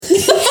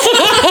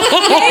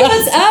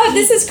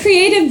This is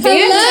Creative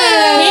Banter.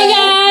 Hello. Hey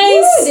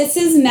guys. Woo, this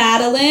is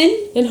Madeline.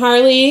 And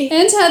Harley.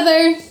 And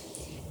Heather.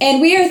 And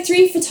we are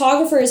 3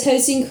 photographers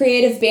hosting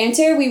Creative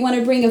Banter. We want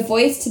to bring a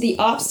voice to the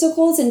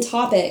obstacles and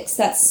topics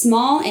that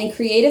small and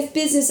creative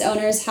business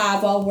owners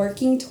have while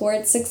working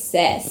towards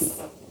success.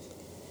 So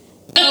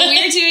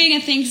we're doing a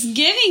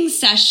Thanksgiving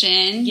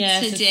session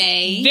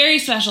today. Very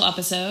special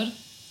episode.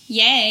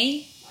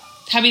 Yay.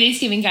 Happy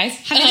Thanksgiving, guys.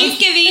 Happy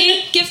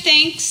Thanksgiving. Give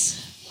thanks.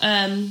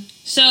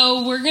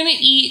 So we're going to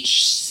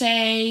each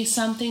say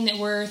something that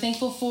we're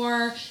thankful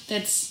for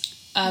that's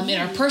in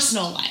our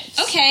personal lives.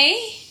 Okay.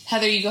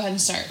 Heather, you go ahead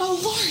and start. Oh,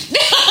 Lord.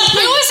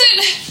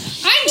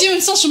 I'm doing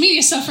social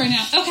media stuff right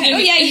now. Okay. Oh,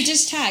 yeah, you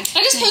just tagged.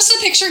 I just posted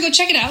a picture. Go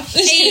check it out.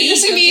 Hey,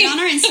 this is gonna be on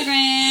our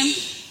Instagram.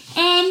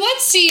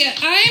 Let's see.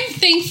 I'm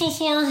thankful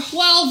for,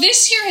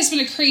 this year has been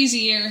a crazy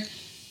year.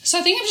 So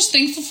I think I'm just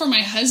thankful for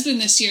my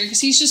husband this year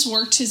because he's just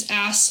worked his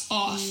ass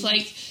off.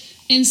 Like,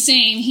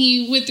 insane.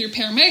 He went through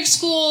paramedic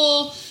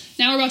school.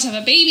 Now we're about to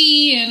have a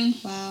baby. And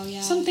wow,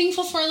 yeah. So I'm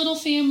thankful for our little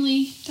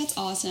family. That's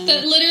awesome.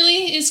 That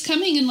literally is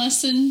coming in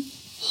less than...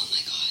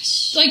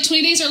 like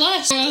 20 days or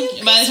less. By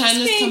the time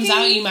this comes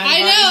out, you might have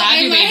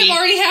I might have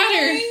already had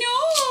her. I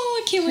know.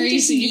 I can't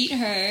wait to meet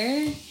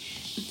her.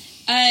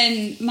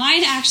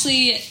 Mine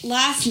actually,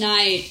 last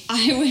night,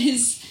 I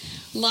was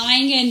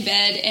lying in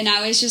bed and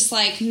I was just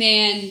like,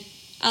 man,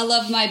 I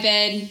love my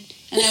bed.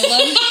 And I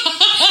love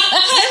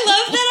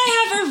that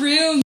I have a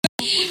room.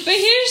 But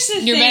here's the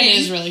thing. Your bed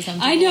is really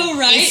comfortable. I know,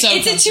 right?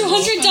 It's a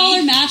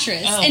 $200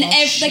 mattress. Oh, and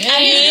shit.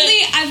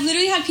 I've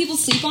literally had people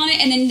sleep on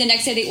it and then the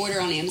next day they order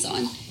on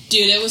Amazon.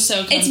 Dude, it was so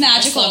comfortable. It's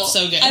magical. I slept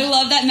so good. I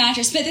love that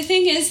mattress. But the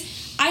thing is,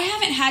 I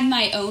haven't had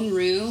my own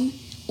room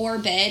or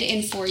bed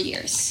in 4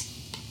 years.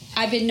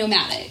 I've been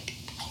nomadic,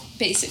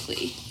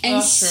 basically. And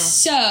that's true.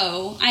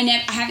 so I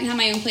haven't had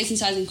my own place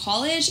since I was in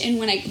college. And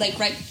when I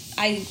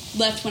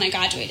left when I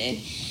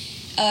graduated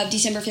of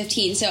December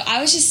 15. So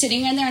I was just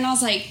sitting in there and I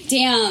was like,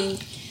 damn,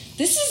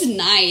 this is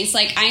nice.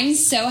 Like, I'm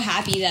so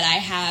happy that I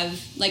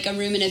have, like, a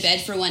room and a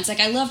bed for once. Like,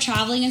 I love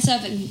traveling and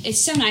stuff, and it's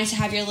so nice to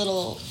have your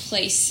little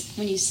place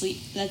when you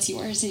sleep that's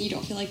yours, and you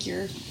don't feel like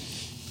you're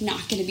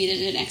not going to be there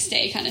the next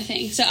day kind of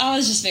thing. So I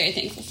was just very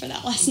thankful for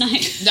that last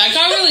night. That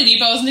got really deep.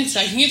 I wasn't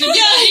expecting it to be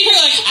that deep. You're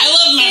like, I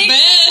love my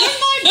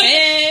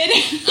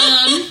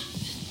bed.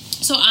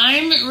 So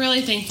I'm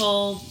really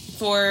thankful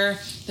for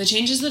the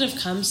changes that have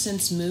come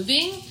since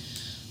moving.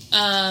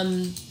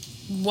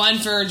 One,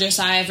 for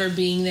Josiah for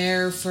being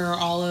there for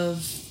all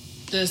of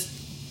the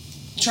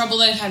trouble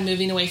that I've had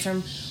moving away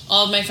from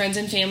all of my friends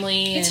and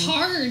family. It's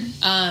hard.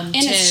 And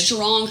a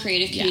strong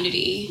creative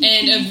community. Yeah.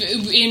 And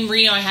in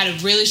Reno, I had a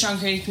really strong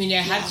creative community.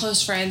 I had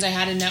close friends. I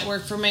had a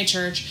network for my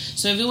church.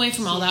 So moving away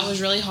from all that was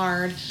really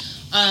hard.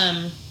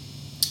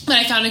 But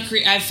I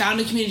found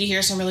a community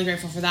here, so I'm really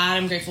grateful for that.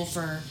 I'm grateful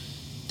for...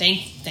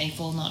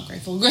 Thankful, not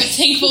grateful.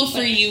 Thankful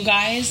for you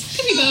guys.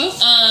 Could be both.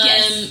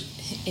 Yes.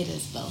 It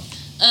is both.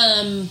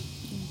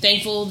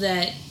 Thankful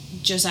that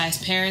Josiah's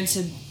parents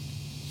have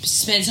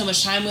spent so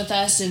much time with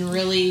us and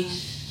really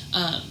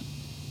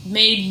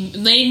made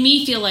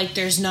me feel like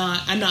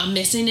I'm not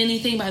missing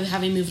anything by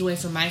having moved away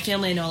from my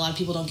family. I know a lot of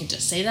people don't get to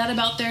say that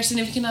about their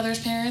significant other's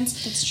parents.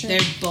 That's true.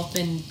 They've both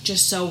been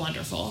just so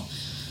wonderful.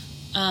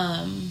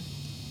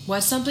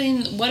 What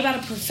about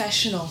a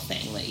professional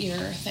thing that you're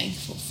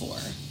thankful for?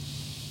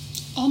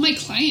 All my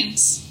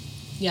clients.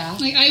 Yeah.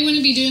 Like, I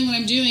wouldn't be doing what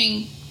I'm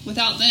doing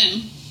without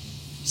them.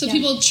 So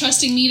people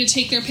trusting me to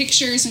take their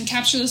pictures and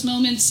capture those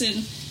moments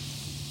and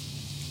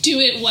do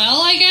it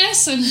well, I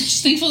guess. I'm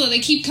just thankful that they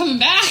keep coming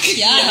back.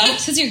 Yeah,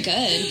 because you're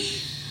good.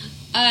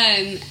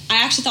 I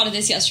actually thought of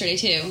this yesterday,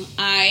 too.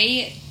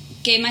 I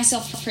gave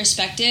myself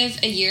perspective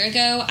a year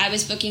ago. I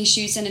was booking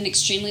shoots at an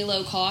extremely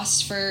low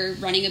cost for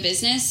running a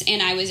business,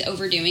 and I was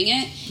overdoing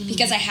it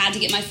because I had to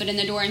get my foot in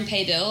the door and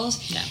pay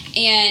bills. Yeah.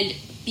 And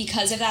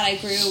because of that, I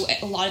grew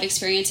a lot of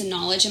experience and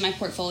knowledge in my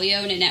portfolio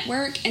and a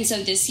network. And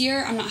so this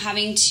year, I'm not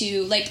having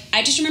to,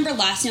 I just remember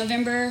last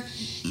November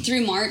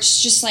through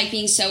March, just,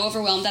 being so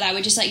overwhelmed that I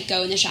would just,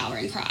 go in the shower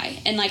and cry.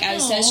 And, I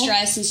was so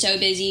stressed and so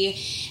busy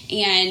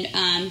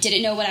and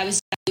didn't know what I was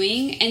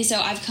doing. And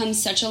so I've come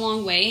such a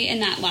long way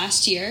in that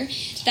last year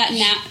that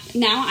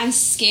now I'm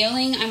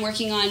scaling. I'm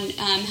working on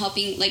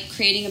helping,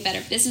 creating a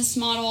better business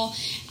model.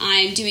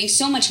 I'm doing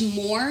so much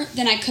more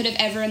than I could have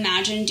ever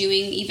imagined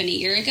doing even a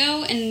year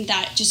ago. And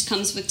that just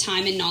comes with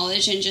time and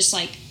knowledge and just,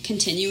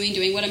 continuing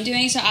doing what I'm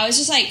doing. So I was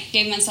just,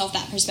 giving myself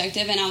that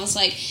perspective. And I was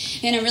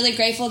and I'm really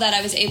grateful that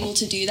I was able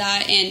to do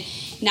that. And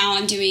now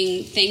I'm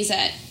doing things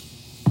that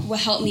will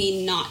help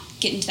me not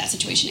get into that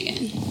situation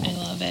again. I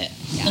love it.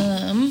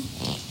 Yeah.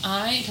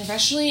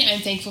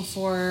 I'm thankful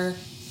for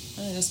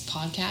this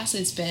podcast.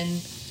 I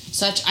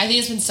think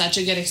it's been such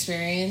a good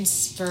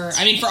experience for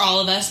all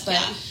of us, but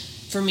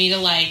for me to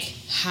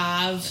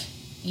have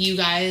you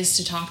guys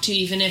to talk to,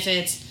 even if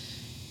it's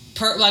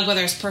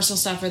whether it's personal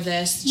stuff or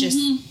this,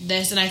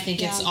 and I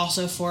think it's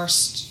also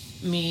forced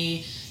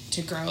me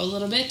to grow a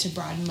little bit, to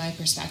broaden my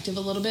perspective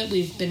a little bit.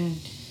 We've been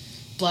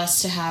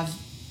blessed to have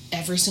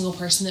every single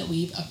person that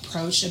we've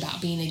approached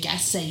about being a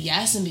guest say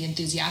yes and be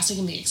enthusiastic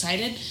and be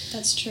excited.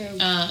 That's true.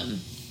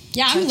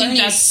 Yeah, I'm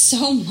learning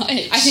so much.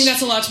 I think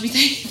that's a lot to be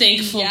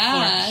thankful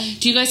Yeah. for.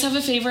 Do you guys have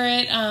a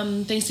favorite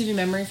Thanksgiving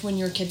memory from when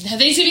you were a kid?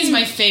 Thanksgiving is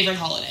my favorite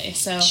holiday.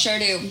 So Sure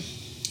do.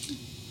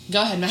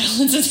 go ahead,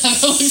 Madeline. Since I'm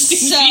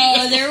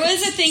So there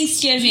was a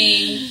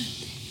Thanksgiving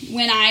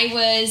when I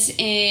was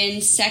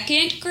in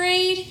 2nd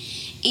grade,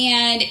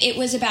 and it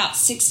was about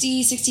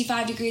 60,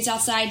 65 degrees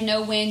outside,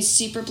 no wind,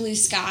 super blue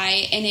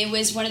sky, and it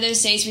was one of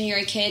those days when you're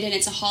a kid and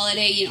it's a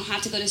holiday, you don't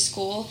have to go to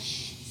school.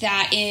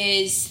 That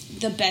is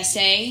the best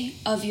day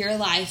of your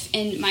life.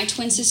 And my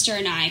twin sister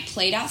and I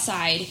played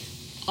outside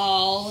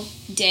all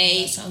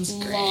day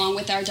long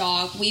with our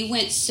dog. We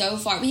went so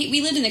far.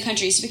 We lived in the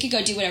country, so we could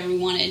go do whatever we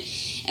wanted.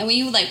 And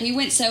we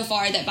went so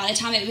far that by the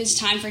time it was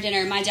time for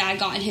dinner, my dad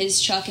got in his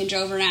truck and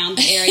drove around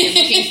the area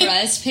looking for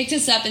us, picked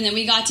us up, and then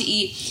we got to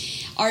eat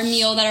our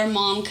meal that our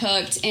mom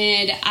cooked.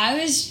 And I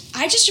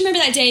just remember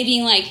that day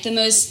being like the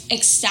most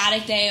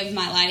ecstatic day of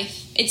my life.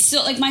 It's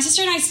still like my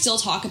sister and I still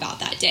talk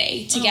about that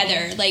day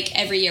together, like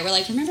every year. We're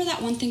like, remember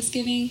that one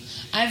Thanksgiving?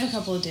 I have a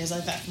couple of days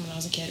like that from when I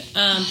was a kid.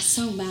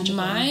 So magical.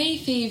 My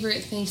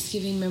favorite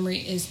Thanksgiving memory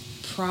is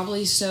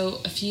probably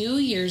a few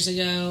years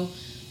ago.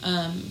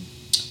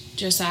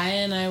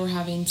 Josiah and I were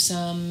having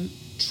some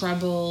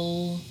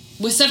trouble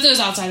with stuff that was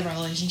outside of our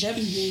relationship,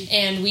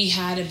 and we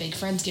had a big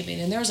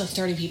Friendsgiving, and there was like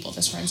 30 people at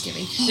this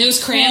Friendsgiving. And it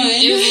was crammed.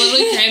 It was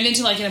literally crammed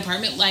into like an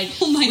apartment. Like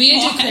we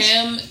had to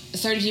cram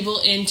 30 people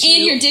into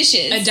and your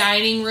dishes, a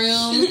dining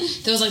room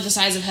that was like the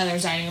size of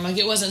Heather's dining room. Like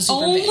it wasn't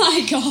super big. Oh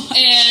my god!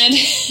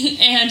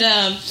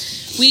 And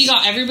we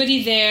got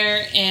everybody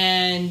there,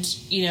 and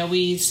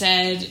we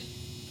said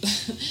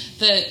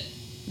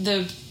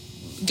the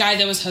guy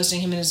that was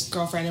hosting, him and his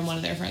girlfriend and one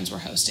of their friends were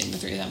hosting. The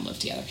three of them lived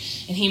together,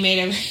 and he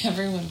made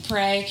everyone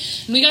pray.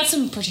 And we got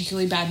some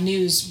particularly bad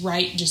news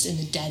right just in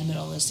the dead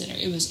middle of this dinner.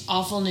 It was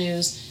awful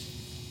news,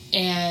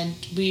 and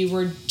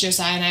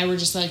Josiah and I were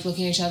just like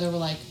looking at each other. We're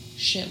like,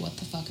 shit, what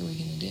the fuck are we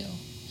gonna do?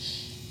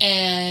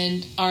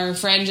 And our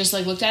friend just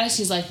like looked at us.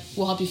 He's like,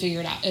 we'll help you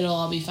figure it out. It'll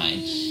all be fine.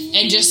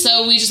 And just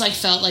so we just like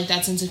felt like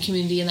that sense of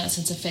community and that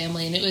sense of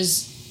family, and it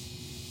was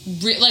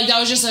that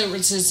was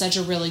just such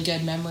a really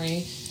good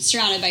memory.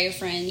 Surrounded by your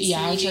friends.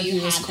 Yeah, our turkey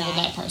was cool.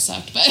 That part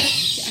sucked, but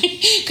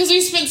because we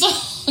spent so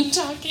long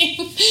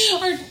talking,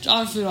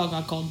 our food all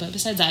got cold. But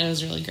besides that, it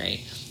was really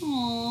great.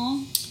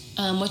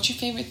 Aww. What's your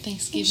favorite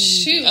Thanksgiving?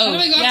 Shoot, how do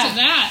I go to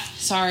that?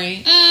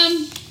 Sorry.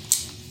 I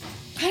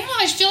don't know.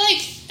 I feel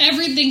like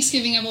every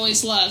Thanksgiving I've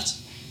always loved.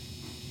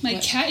 My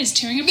cat is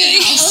tearing up the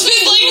house.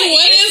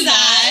 What is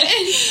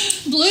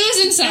that? Blue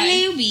is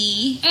inside.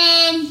 Bluey.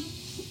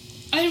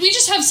 We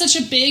just have such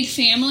a big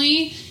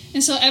family,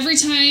 and so every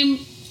time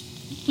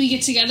we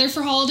get together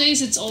for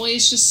holidays, it's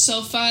always just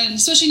so fun.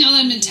 Especially now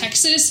that I'm in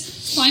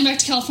Texas, flying back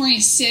to California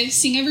and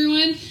seeing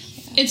everyone,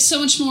 it's so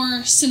much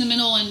more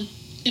sentimental and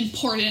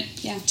important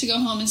to go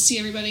home and see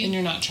everybody. And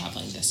you're not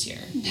traveling this year.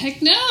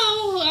 Heck no!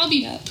 I'll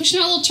be pushing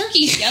out a little turkey.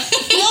 Yep.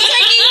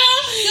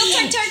 Little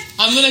turkey.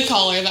 I'm gonna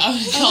call her that. I'm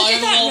gonna call look her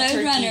at that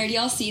little Roadrunner. turkey. Do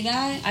y'all see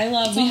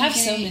that? We have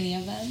so many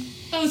of them.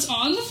 Oh, it's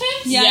on the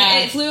fence? Yeah,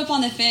 it flew up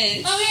on the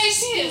fence. Oh, yeah, I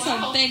see it. It's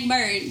Wow. a big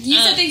bird. You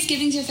said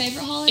Thanksgiving's your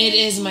favorite holiday? It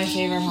is my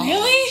favorite holiday.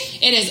 Really?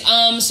 It is.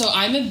 So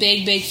I'm a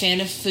big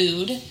fan of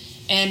food,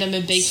 and I'm a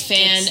big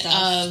fan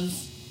of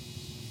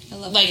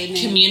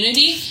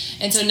community,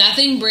 and so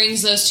nothing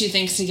brings those two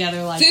things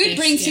together like food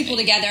brings people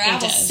together. I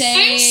will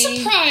say. I'm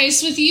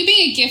surprised with you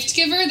being a gift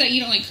giver that you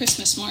don't like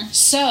Christmas more.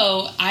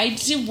 So I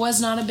was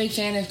not a big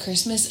fan of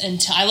Christmas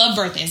until I love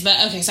birthdays,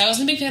 but okay. So I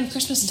wasn't a big fan of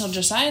Christmas until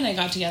Josiah and I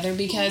got together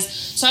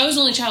because I was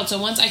an only child. So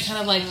once I kind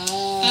of like grew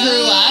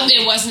up,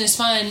 it wasn't as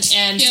fun,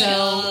 and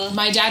so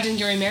my dad didn't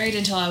get remarried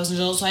until I was an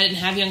adult, so I didn't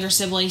have younger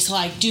siblings to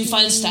like do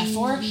fun stuff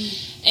for.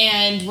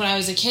 And when I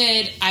was a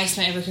kid, I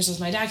spent every Christmas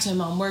with my dad because my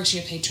mom worked. She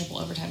had paid triple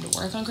overtime to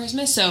work on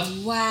Christmas. So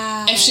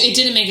it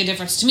didn't make a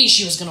difference to me.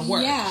 She was going to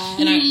work. Yeah.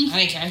 And I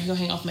didn't care. I could go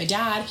hang out with my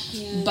dad.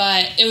 Yeah.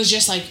 But it was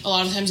just like a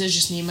lot of times it was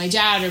just me and my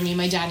dad, or me and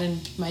my dad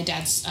and my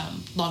dad's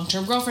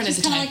long-term girlfriend at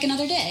the time. Kind of like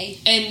another day.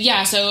 And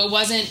yeah, so it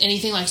wasn't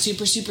anything like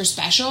super, super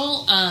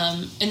special.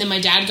 And then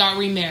my dad got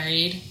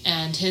remarried,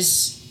 and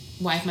his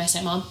wife, my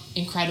stepmom,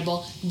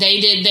 incredible. They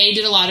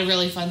did a lot of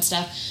really fun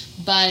stuff.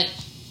 But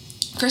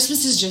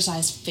Christmas is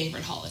Josiah's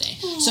favorite holiday.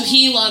 Aww. So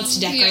he wants to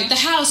decorate the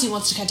house. He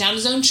wants to cut down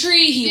his own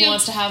tree. He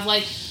wants to have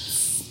I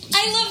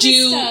love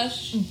this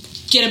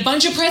stuff. Get a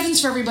bunch of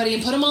presents for everybody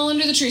and put them all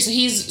under the tree. So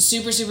he's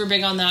super, super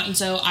big on that. And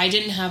so I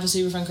didn't have a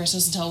super fun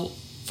Christmas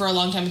for a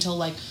long time until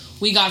like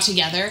we got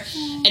together.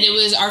 And it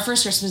was our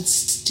first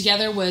Christmas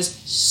together was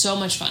so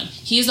much fun.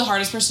 He is the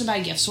hardest person to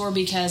buy gifts for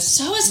because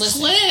so is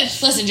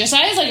Cliff. Listen,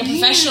 Josiah is like a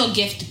professional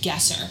gift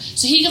guesser.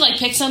 So he could like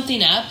pick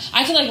something up.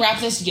 I could like wrap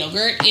this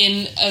yogurt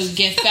in a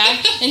gift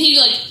bag, and he'd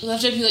like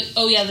lift it up and be like,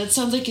 oh yeah, that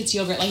sounds like it's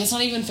yogurt. Like it's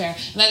not even fair.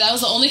 And that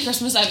was the only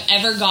Christmas I've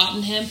ever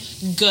gotten him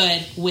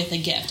good with a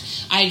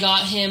gift. I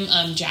got him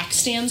jack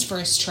stands for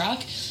his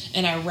truck.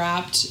 and I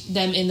wrapped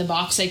them in the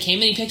box they came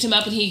in. He picked them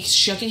up and he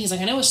shook it. He's like,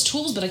 I know it's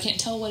tools, but I can't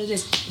tell what it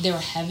is. They were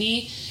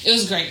heavy. It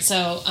was great.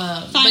 So,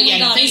 but yeah,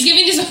 no,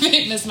 Thanksgiving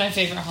is my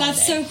favorite holiday.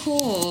 That's so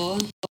cool.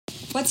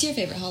 What's your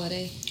favorite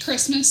holiday?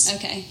 Christmas.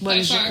 Okay.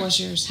 What's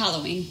yours?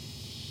 Halloween.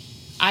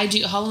 I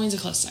do. Halloween's a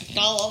close second.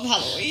 I love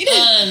Halloween.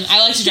 I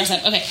like to dress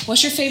up. Okay,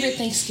 what's your favorite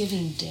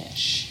Thanksgiving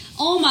dish?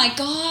 Oh my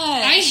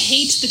god. I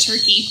hate the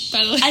turkey,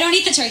 by the way. I don't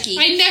eat the turkey.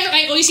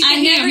 I always eat the I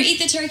ham. never eat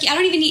the turkey. I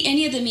don't even eat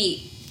any of the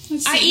meat.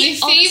 Let's I see,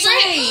 eat my all the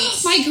favorite.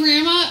 sides. My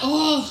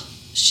grandma,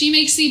 she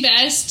makes the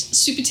best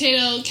sweet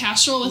potato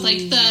casserole with like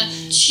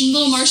the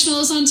little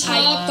marshmallows on top.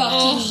 I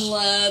fucking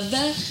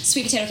love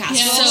sweet potato casserole.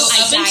 Yeah.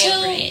 So I die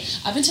over it.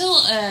 up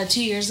until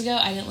 2 years ago,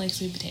 I didn't like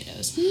sweet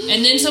potatoes,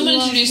 and then someone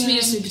introduced me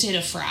to sweet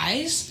potato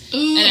fries,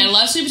 Ooh. and I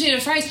love sweet potato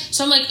fries.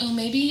 So I'm like, oh,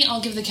 maybe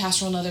I'll give the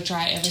casserole another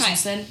try. Ever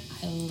since then,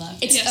 I love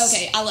it. It's Yes.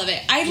 okay. I love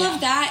it. I love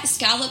that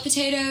scallop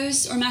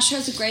potatoes or mashed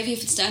potatoes with gravy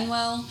if it's done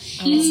well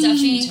and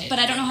stuffing. potato. But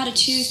I don't know how to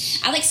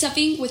choose. I like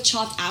stuffing with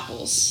chopped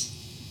apples.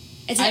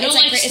 It's I don't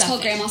like it's called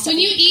stuffing. grandma stuffing. When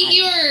you eat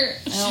your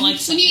don't like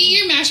when you eat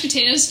your mashed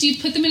potatoes, do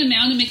you put them in a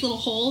mound and make a little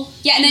hole?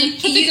 yeah, and then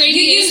put the gravy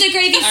you in? use the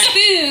gravy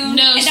spoon.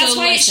 No, and that's so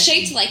why listen. it's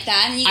shaped like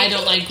that. And you I go,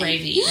 don't like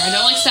gravy. I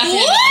don't like stuffing. I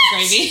don't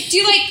like gravy. Do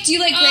you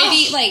like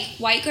gravy like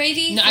white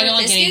gravy? No, for I don't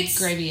like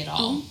biscuits? any gravy at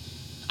all.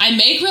 I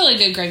make really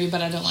good gravy,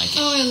 but I don't like it.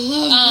 Oh, I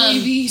love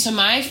gravy. So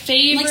my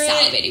favorite I'm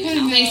like salivating right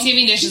now.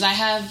 Thanksgiving dishes, I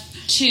have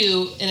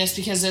two, and it's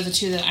because they're the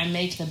two that I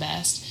make the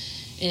best,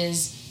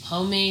 is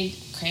homemade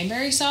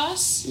cranberry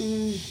sauce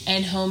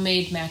and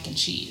homemade mac and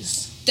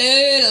cheese. Dude,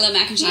 I love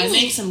mac and cheese. I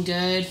make some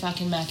good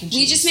fucking mac and cheese.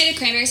 We just made a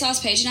cranberry sauce,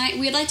 Paige and I.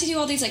 We'd like to do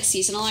all these like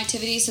seasonal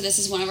activities, so this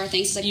is one of our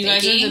things. Is, like You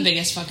baking. guys are the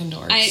biggest fucking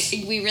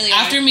dorks. We really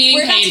After are. meeting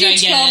We're about Paige, to do I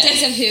get 12 it.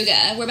 days of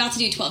Hygge. We're about to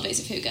do 12 days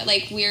of Hygge.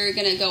 Like, we're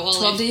going to go all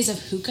 12 in. days of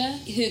hookah?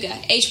 Hygge.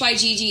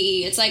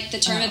 Hygge. It's like the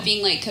term Oh. of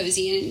being like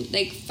cozy and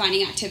like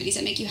finding activities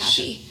that make you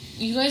happy.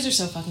 You guys are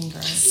so fucking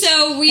gross.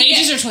 So we Paige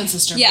is her twin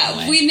sister, by the yeah,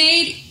 way.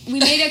 we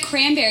made a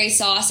cranberry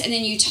sauce, and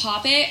then you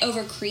top it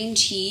over cream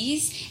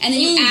cheese, and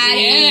then you add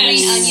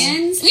green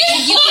onions. And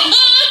you can,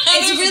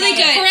 it's really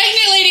good.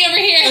 Pregnant lady over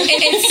here.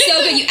 It's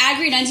so good. You add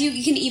green onions.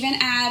 You can even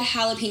add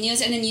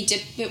jalapenos, and then you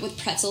dip it with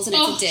pretzels, and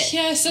it's a dip.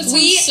 Yes, that sounds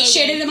We so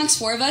shared good. it amongst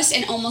 4 of us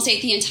and almost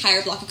ate the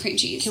entire block of cream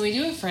cheese. Can we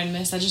do a friend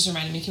miss? That just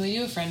reminded me. Can we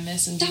do a friend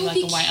miss and do That would like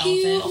be a white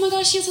cute. elephant? Oh my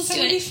gosh, yes, let's That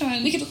do would it. be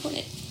fun. We could record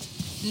it.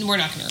 We're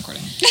not going to record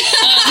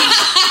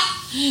it.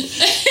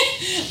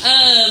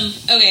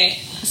 Okay,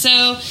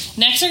 so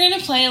next we're going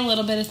to play a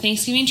little bit of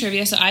Thanksgiving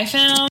trivia. So I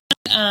found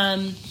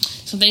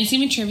some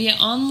Thanksgiving trivia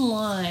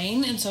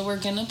online, and so we're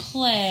going to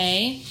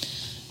play.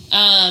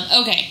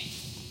 Okay.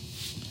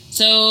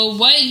 So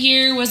what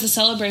year was the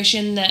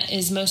celebration that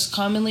is most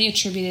commonly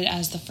attributed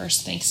as the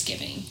first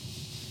Thanksgiving?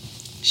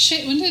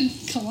 Shit, when did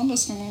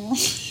Columbus come over?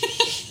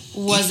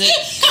 Was it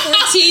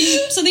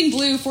 14, something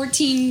blue,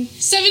 14.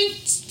 7,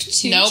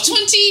 Nope.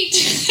 20.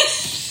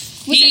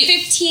 Was it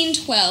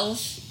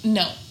 1512?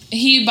 no?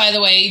 He, by the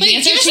way, the Wait,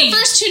 answer give us to the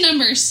first 2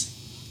 numbers.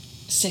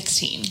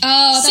 16.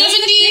 Oh, that 70? was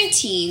in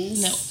the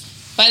 15s. No.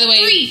 By the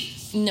way,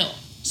 3. no.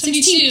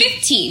 72.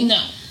 15.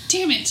 No.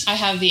 Damn it. I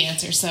have the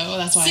answer, so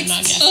that's why I'm not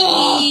guessing.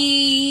 Oh.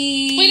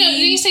 Wait, no, did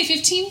you say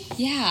 15?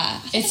 Yeah. I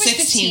thought It's it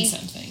was 16 15.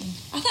 something.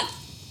 I thought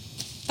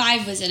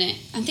 5 was in it.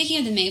 I'm thinking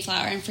of the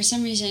Mayflower, and for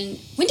some reason,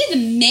 when did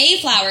the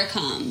Mayflower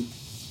come?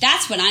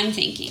 That's what I'm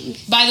thinking.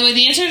 By the way,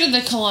 the answer to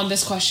the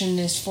Columbus question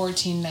is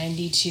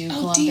 1492.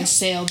 Columbus damn.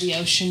 sailed the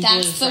ocean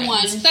That's blue. the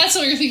friends. one. That's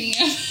what you're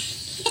thinking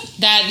of.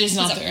 That is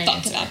not Gives the a right fuck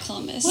answer. about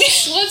Columbus.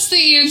 What's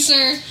the answer?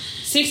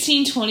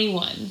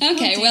 1621.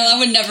 Okay, well, I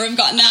would never have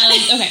gotten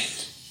that. Okay,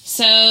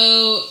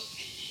 so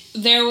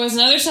there was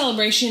another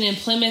celebration in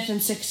Plymouth in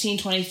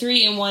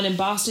 1623 and one in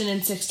Boston in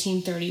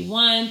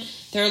 1631.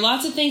 There are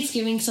lots of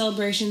Thanksgiving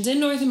celebrations in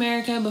North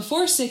America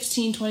before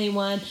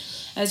 1621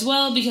 as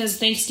well, because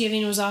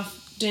Thanksgiving was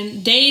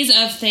often, days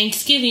of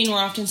Thanksgiving were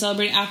often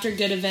celebrated after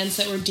good events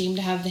that were deemed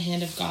to have the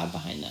hand of God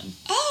behind them.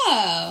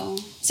 Oh.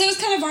 So it was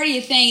kind of already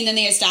a thing, then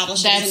they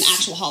established it as an That's-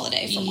 actual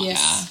holiday for once.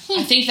 Yeah,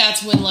 I think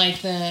that's when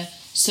like the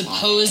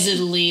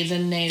supposedly the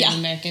Native Yeah.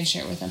 Americans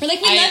share with them. We're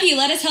like, we love you,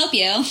 let us help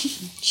you.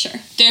 Sure.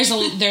 There's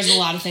a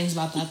lot of things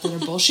about that are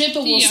bullshit,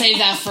 but we'll Yeah. save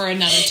that for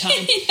another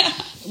time.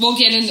 We'll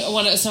get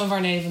into some of our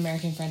Native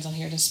American friends on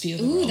here to spew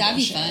the Ooh, world that'd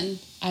be bullshit. fun.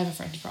 I have a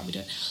friend who probably do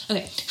it.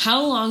 Okay,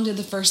 how long did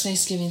the first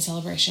Thanksgiving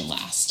celebration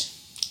last?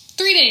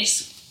 3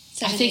 days.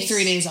 I 7 think days.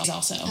 3 days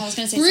also. I was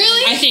going to say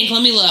Really? 7 I days. think.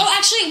 Let me look. Oh,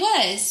 actually, it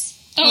was.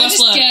 Oh, I Let's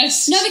just look.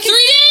 guessed. No, because 3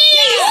 days.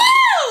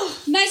 Yeah.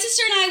 My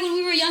sister and I, when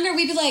we were younger,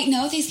 we'd be like,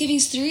 "No,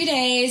 Thanksgiving's 3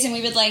 days," and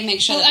we would like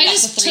make sure that I we got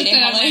just the took 3-day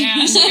that out of my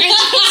holiday.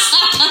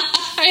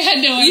 ass. I had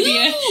no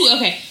idea. Ooh,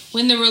 okay.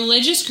 When the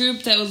religious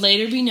group that would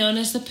later be known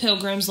as the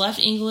Pilgrims left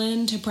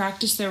England to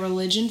practice their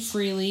religion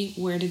freely,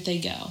 where did they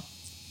go?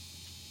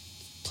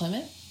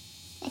 Plymouth?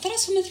 I thought it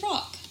was Plymouth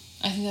Rock.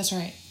 I think that's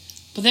right.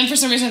 But then for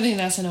some reason I think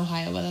that's in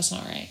Ohio, but that's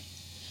not right.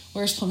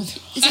 Where's Plymouth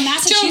Rock? Is it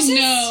Massachusetts? Don't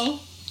know.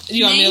 Do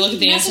you want me to look at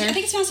the Massa- answer? I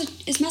think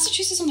it's is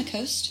Massachusetts on the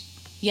coast?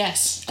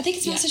 Yes. I think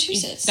it's Yeah,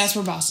 Massachusetts. That's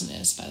where Boston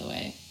is, by the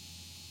way.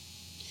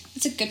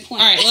 That's a good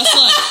point. All right, let's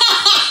look.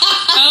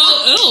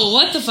 Oh,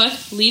 what the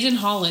fuck? Lead in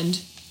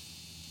Holland.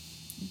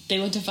 They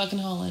went to fucking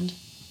Holland.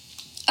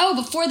 Oh,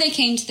 before they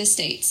came to the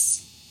States.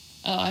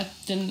 Oh, I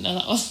didn't know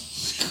that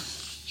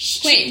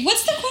was... Wait,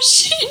 what's the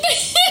question?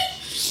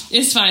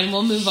 It's fine.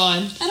 We'll move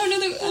on. I don't know.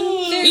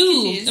 I'm very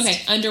confused.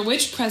 Okay. Under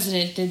which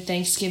president did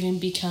Thanksgiving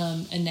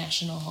become a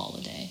national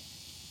holiday?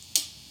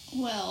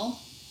 Well,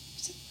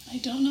 I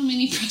don't know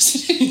many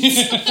presidents.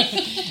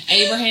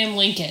 Abraham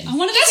Lincoln. I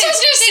wanted to That's what I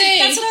was gonna say.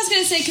 That's what I was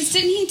going to say, because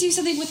didn't he do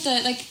something with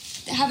the, like,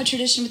 have a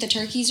tradition with the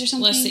turkeys or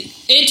something? Let's see.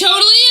 It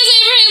totally is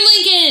Abraham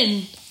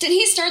Lincoln. Didn't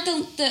he start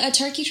a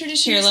turkey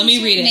tradition? Here, or let me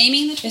something? read it.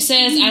 Naming the turkey? It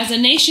says, as a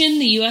nation,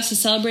 the U.S. has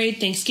celebrated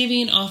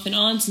Thanksgiving off and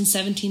on since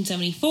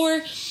 1774.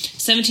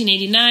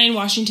 1789,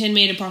 Washington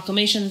made a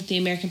proclamation that the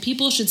American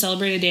people should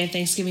celebrate a day of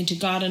Thanksgiving to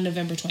God on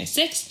November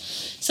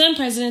 26th. Some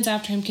presidents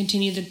after him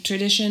continued the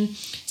tradition,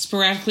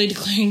 sporadically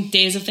declaring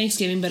days of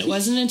Thanksgiving, but it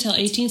wasn't until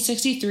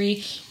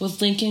 1863,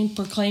 with Lincoln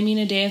proclaiming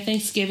a day of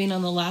Thanksgiving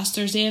on the last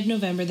Thursday of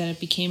November, that it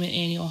became an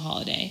annual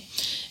holiday.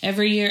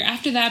 Every year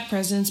after that,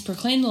 presidents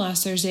proclaimed the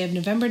last Thursday of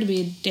November to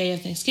be a day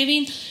of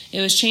Thanksgiving.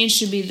 It was changed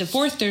to be the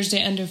fourth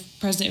Thursday under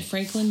President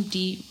Franklin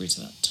D.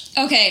 Roosevelt.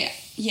 Okay,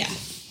 yeah.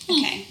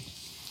 Okay.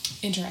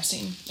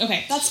 Interesting.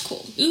 Okay. That's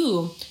cool.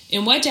 Ooh.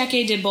 In what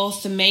decade did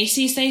both the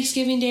Macy's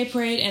Thanksgiving Day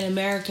Parade and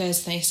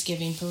America's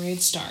Thanksgiving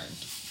Parade start?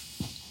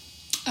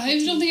 I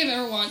don't think I've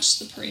ever watched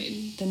the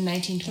parade. The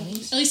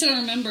 1920s? At least I don't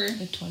remember.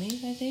 The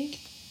 20s, I think?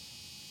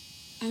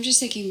 I'm just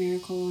thinking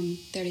Miracle on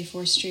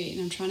 34th Street,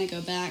 and I'm trying to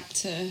go back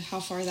to how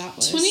far that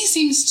was. 20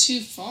 seems too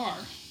far.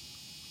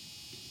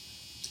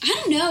 I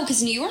don't know,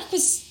 because New York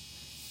was...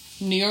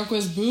 New York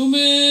was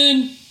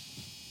booming.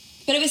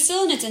 But it was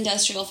still in its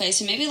industrial phase,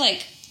 so maybe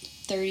like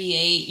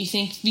 38. You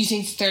think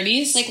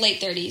 30s? Like late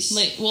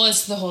 30s. Well,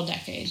 it's the whole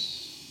decade.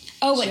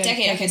 Oh, what So,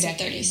 decade? like Okay, a so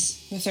decade.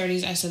 30s. The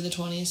 30s, I said the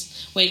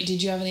 20s. Wait,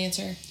 did you have an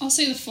answer? I'll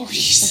say the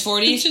 40s. The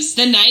 40s? Just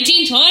The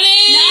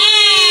 1920s!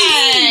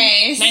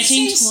 Nice!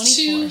 1924. Seems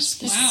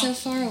too- This Wow. is so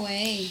far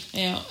away.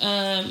 Yeah,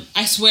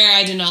 I swear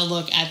I did not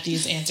look at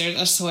these answers.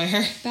 I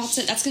swear. That's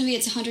going to be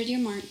its 100-year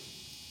mark.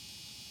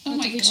 Oh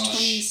my Reach gosh.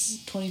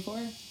 20s. 24?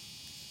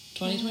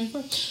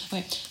 2024?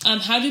 Okay.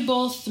 How do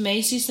both the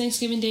Macy's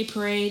Thanksgiving Day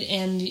Parade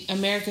and the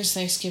America's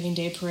Thanksgiving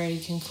Day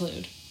Parade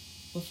conclude?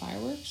 With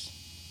fireworks?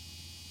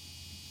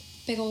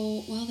 Big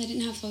old... Well, they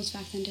didn't have those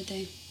back then, did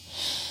they?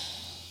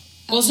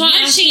 Well, it's not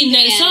asking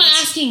then. It's not band.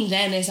 asking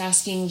then. It's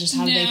asking just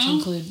how do they No.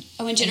 conclude.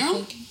 Oh, in I general?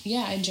 think.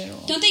 Yeah, in general.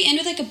 Don't they end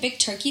with like a big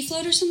turkey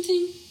float or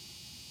something?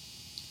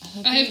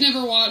 I've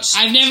never watched.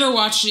 I've never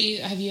watched it.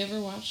 Have you ever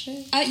watched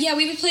it? Yeah,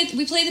 we play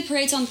the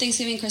parades on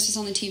Thanksgiving and Christmas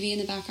on the TV in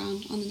the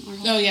background on our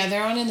home. Oh yeah,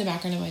 they're on in the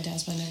background of my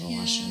dad's, but I never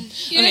watched them.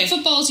 Yeah, Okay.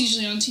 football's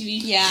usually on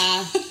TV.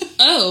 Yeah.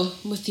 Oh,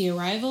 with the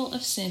arrival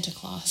of Santa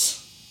Claus.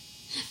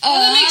 Oh,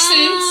 that makes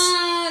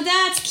sense.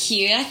 That's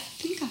cute. I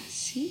think I've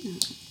seen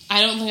that.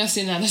 I don't think I've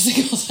seen that a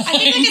single time. I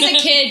think like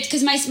as a kid,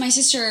 because my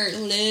sister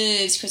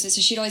loves Christmas, so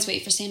she'd always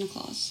wait for Santa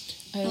Claus.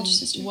 Older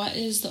sister. What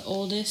is the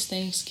oldest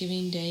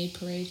Thanksgiving Day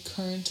parade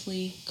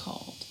currently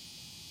called?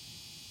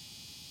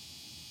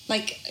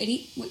 Like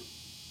any where?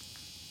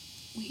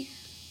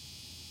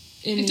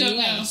 In I the don't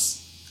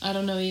US. I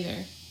don't know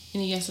either.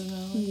 Any guesses,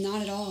 Melanie?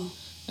 Not at all.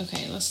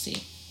 Okay, let's see.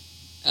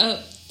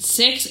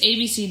 6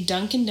 ABC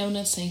Dunkin'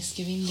 Donuts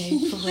Thanksgiving Day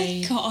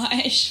Parade. Oh my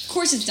gosh! Of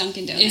course, it's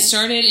Dunkin' Donuts. It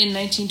started in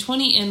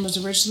 1920 and was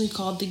originally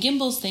called the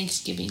Gimbels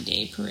Thanksgiving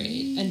Day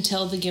Parade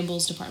until the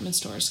Gimbels department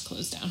stores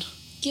closed down.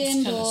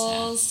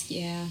 Gimbals.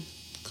 Yeah,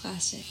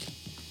 classic.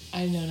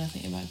 I know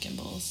nothing about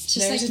Gimbels. It's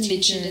just There's like a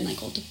mentioned teacher- in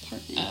like old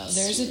departments. Oh,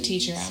 there's a or-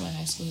 teacher at my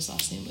high school whose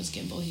last name was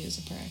Gimbel. He was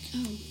a prick.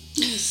 Oh,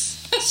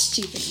 nice.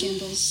 Stupid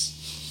Gimbals.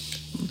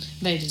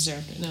 They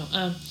deserved it. No,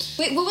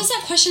 Wait, what was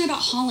that question about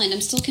Holland?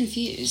 I'm still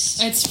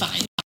confused. it's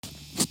fine.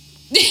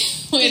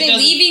 Did they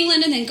leave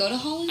England and then go to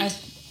Holland? I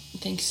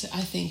think so.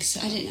 I think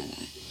so. I didn't know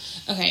that.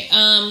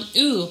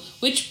 Okay.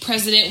 Which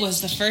president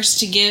was the first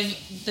to give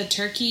the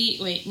turkey?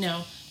 Wait,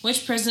 no.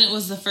 Which president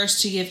was the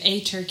first to give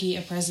a turkey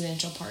a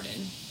presidential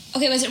pardon?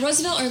 Okay, was it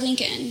Roosevelt or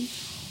Lincoln? You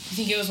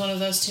think it was one of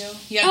those two?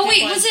 Oh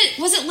wait, was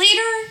it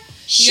later?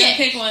 You gotta Shit.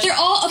 pick one. They're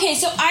all okay.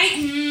 So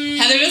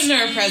Heather doesn't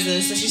know her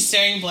president, so she's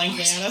staring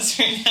blankly at us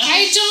right now.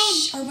 I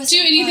Or don't was do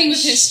it anything Bush?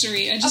 with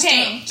history. I just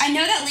okay, don't. I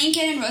know that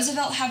Lincoln and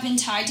Roosevelt have been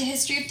tied to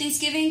history of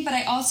Thanksgiving, but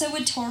I also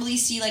would totally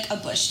see like a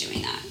Bush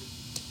doing that.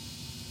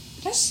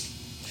 That's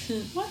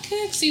What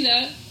could I see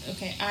that?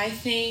 okay. I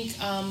think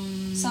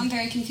So I'm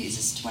very confused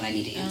as to what I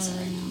need to answer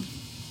right now.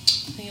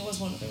 I think it was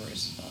one of the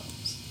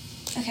Roosevelts.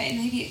 Okay,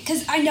 maybe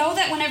because I know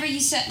that whenever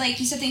you said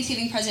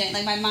Thanksgiving president,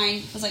 like my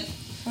mind was like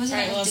Roosevelt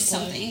Alright, did let's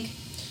plug. something.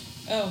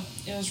 Oh,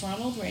 it was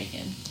Ronald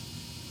Reagan.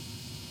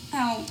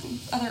 Oh,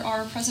 other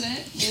R president.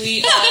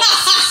 We are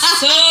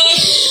so.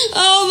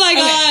 Oh my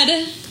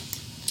Okay.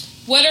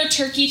 What are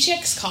turkey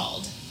chicks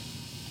called?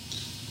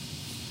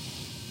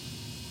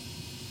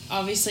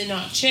 Obviously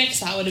not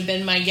chicks. That would have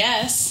been my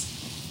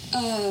guess.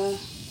 god.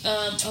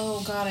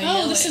 Oh God, I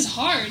know Oh, this it. is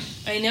hard.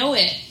 I know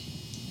it.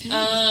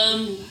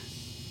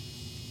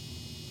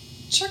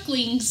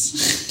 Turklings.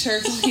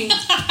 Turklings.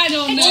 I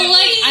don't know. Or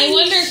like, I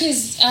wonder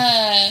because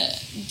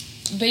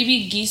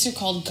baby geese are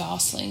called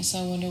goslings, so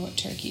I wonder what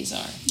turkeys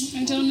are.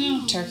 I don't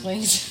know.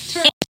 Turklings.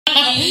 All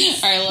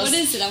right, What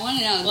is it? I want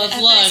to know. Let's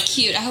That's look.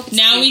 cute. I hope it's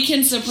Now cute. we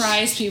can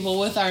surprise people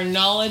with our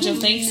knowledge of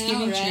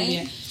Thanksgiving know, right?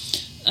 trivia.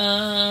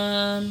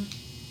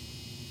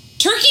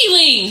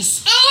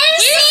 Turkeylings.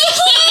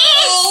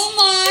 Oh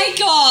my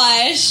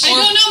gosh. I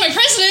don't know my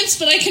presidents,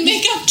 but I can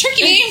make up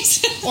turkey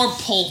names. Or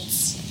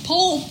Polts.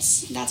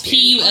 Polts. That's weird.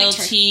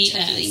 P-U-L-T-S. I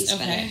like turkey wings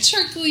Okay. better.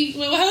 Turkey.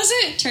 What was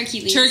it?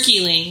 Turkey wings.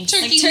 Turkeylings.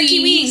 Turkey Like turkey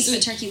wings. wings,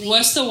 but turkey wings.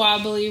 What's the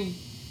wobbly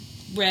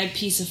red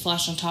piece of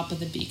flesh on top of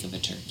the beak of a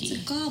It's a turkey?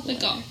 gobbler. The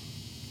gob.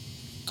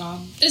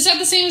 Gob? Is that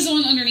the same as the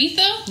one underneath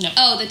though? No.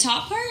 Oh, the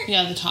top part?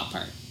 Yeah, the top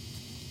part.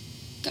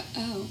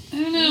 Oh.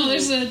 I don't know. Ooh.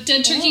 There's a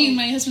dead turkey Oh. in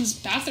my husband's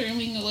bathroom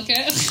we can go look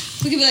at.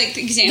 We could be like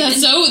examine.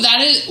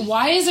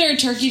 Why is there a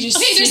turkey just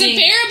Okay, there's a sitting?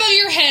 bear above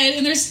your head,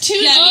 and there's two.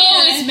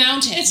 Oh, deer. it's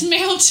mounted. It's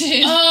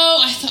mounted.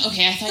 Oh, I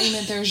thought you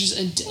meant there was just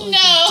a, like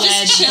No, a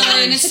dead it's chilling.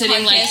 bird It's a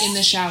sitting like carcass. in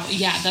the shower.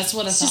 Yeah, that's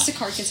what I It's thought. just the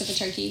carcass of a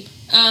turkey.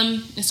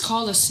 It's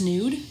called a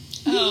snood,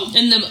 Oh.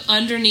 and the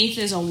underneath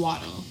is a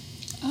wattle.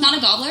 Not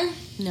a gobbler?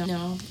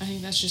 No, I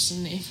think that's just a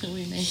name that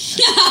we made.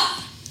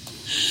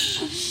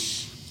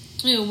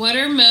 Ew, what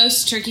are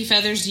most turkey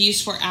feathers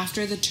used for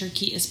after the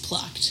turkey is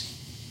plucked?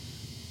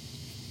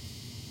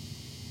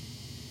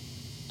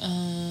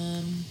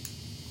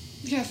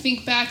 Yeah,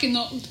 think back in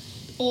the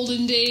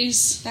olden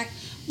days. Back.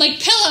 Like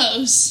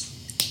pillows.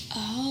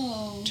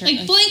 Oh.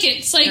 Like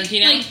blankets. Like, turkey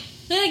down?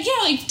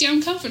 like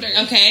down comforter.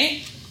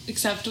 Okay,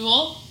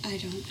 acceptable. I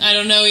don't. I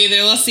don't know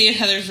either. Let's see if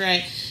Heather's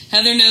right.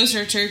 Heather knows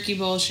her turkey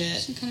bullshit.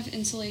 Some kind of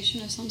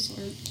insulation of some sort.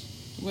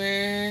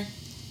 Where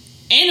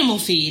animal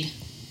feed.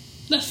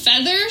 The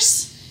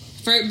feathers?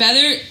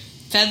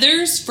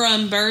 Feathers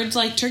from birds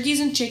like turkeys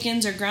and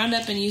chickens are ground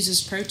up and used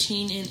as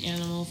protein in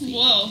animal feed.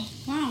 Whoa.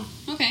 Wow.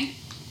 Okay.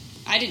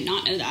 I did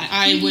not know that.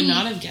 I would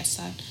not have guessed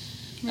that.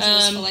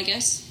 Resourceful, I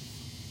guess.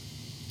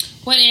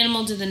 What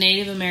animal did the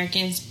Native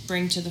Americans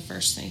bring to the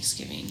first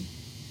Thanksgiving?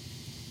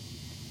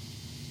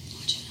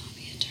 Watch it not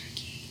be a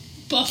turkey.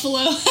 Buffalo.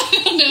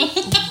 I don't know.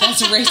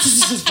 That's a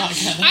racist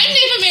podcast. I'm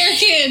Native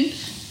American.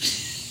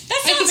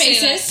 That's I not can say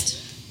that. racist.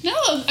 No,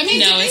 I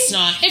mean, No, it's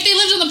not. If they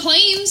lived on the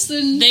plains,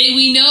 then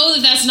We know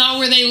that that's not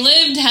where they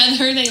lived,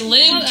 Heather. They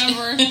lived.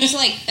 whatever. It's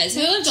like They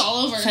pheasant. lived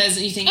all over.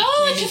 Pheasant, you think?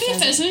 Oh, it maybe could be a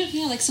pheasant.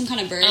 Yeah, like some kind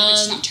of bird, but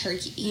it's not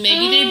turkey.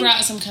 Maybe they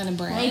brought some kind of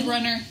bread.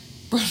 Roadrunner.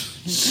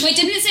 Wait,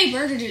 didn't it say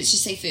bird or did it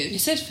just say food? You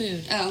said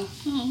food. Oh.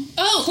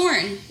 Oh.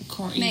 Corn.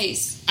 Corn.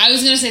 Maize. I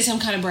was gonna say some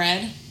kind of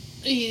bread.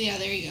 Yeah,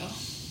 there you go.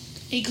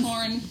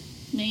 Acorn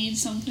made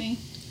something.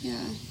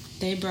 Yeah.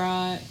 They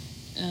brought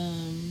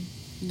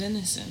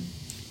venison.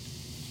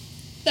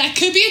 That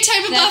could be a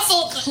type of That's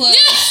buffalo. close.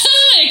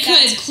 It could.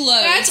 That's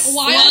close. That's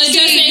wild. Well, it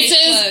just game. it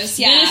says Close,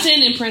 yeah.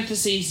 venison in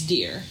parentheses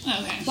deer.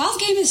 Okay. Wild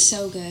game is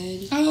so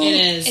good. Oh, It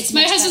is. It's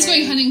My much husband's better.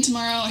 going hunting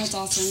tomorrow. That's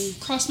awesome.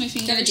 Cross my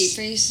fingers. Do you have a deep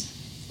freeze?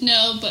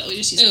 No, but we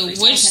just use Ooh, the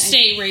freezer. which Okay.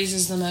 state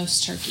raises the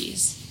most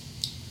turkeys?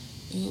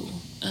 Ooh,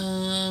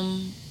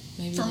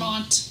 maybe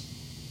Vermont.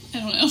 I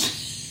don't know.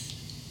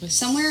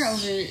 Somewhere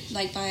over,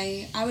 like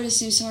by, I would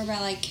assume somewhere by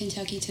like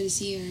Kentucky,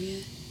 Tennessee area.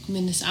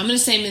 Minnesota. I'm gonna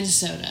say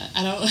Minnesota.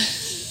 I don't.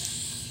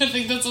 I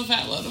think that's a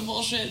fat load of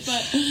bullshit,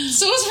 but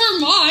So is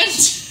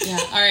Vermont. yeah.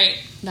 All right,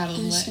 Natalie,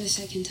 I'm just what? gonna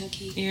say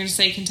Kentucky. You're gonna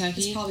say It's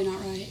Kentucky? probably not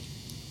right.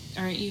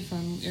 Aren't you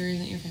from? Or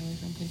isn't your family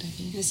from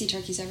Kentucky? I see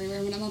turkeys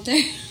everywhere when I'm up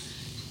there.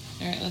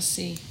 All right, let's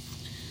see.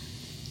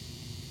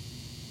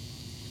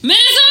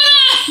 Minnesota.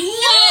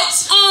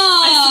 What?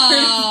 I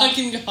swear to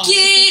fucking God.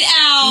 Get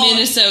out!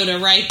 Minnesota,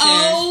 right there.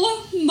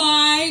 Oh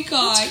my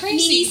god! That's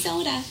crazy.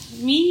 Minnesota.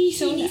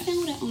 Minnesota.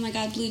 Minnesota. Oh my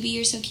god, Bluebee,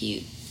 you're so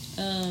cute.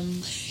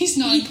 He's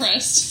not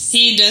impressed.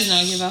 He does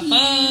not give a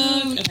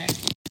fuck. Okay.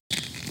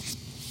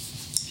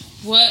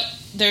 What?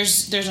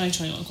 There's only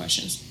 21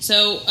 questions.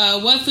 So,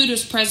 what food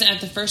was present at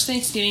the first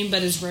Thanksgiving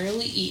but is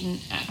rarely eaten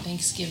at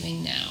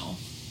Thanksgiving now?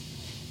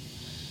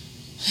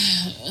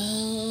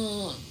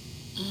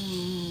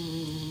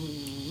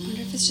 I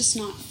wonder if it's just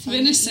not fun to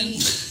Venison.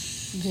 eat.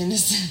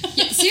 Venison.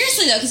 Yeah,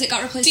 seriously though, because it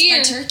got replaced Deer.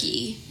 by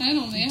turkey. I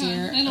don't know.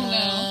 Deer. I don't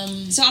know.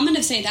 So I'm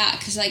gonna say that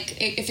because like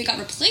if it got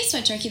replaced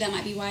by turkey, that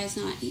might be why it's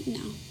not eaten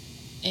now.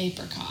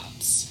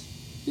 Apricots.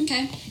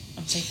 Okay.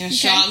 I'm taking a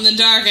shot in the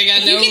dark. I got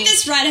If no. you get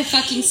this right, I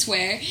fucking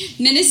swear.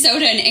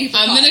 Minnesota and apricots.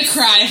 I'm gonna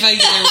cry if I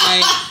get it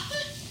right.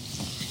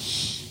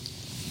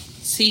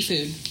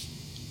 Seafood.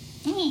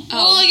 Oh.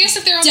 Well, I guess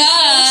if they're on the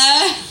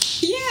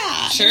coast. Duh.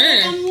 Yeah. Sure.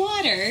 like on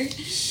water.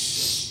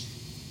 That's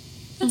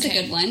Okay.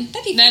 a good one.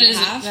 That'd be fun That to is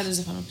have. that is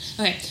a fun one.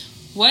 Okay.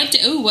 What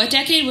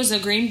decade was the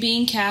green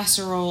bean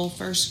casserole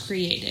first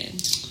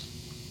created?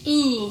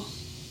 Ooh.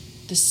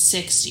 The I was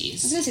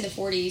 60s. gonna say the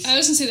 40s. I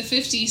was going to say the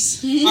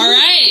 50s. All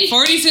right,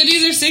 40s,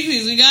 50s, or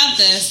 60s. We got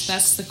this.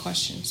 That's the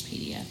questions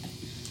PDF.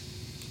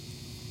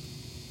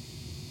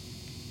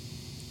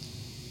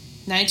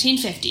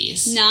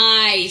 1950s.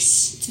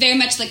 Nice. It's very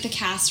much like the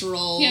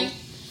casserole. Yeah.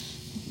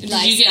 Did you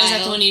get? Is that the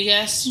lifestyle. one you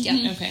guessed?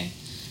 Yeah. Okay.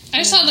 I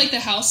just thought like the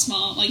house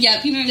mom, like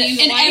Yeah, you know what I mean.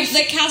 The and wife.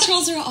 the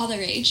casseroles are all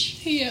their age.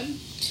 Yeah.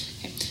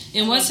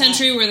 In what love that.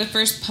 century were the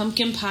first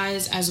pumpkin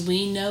pies as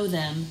we know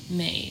them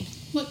made?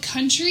 What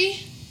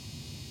country?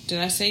 Did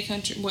I say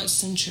country? What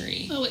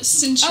century? Oh, it's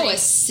century. Oh, a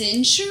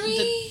century?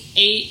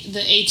 The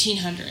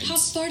 1800s. How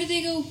far do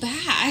they go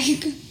back?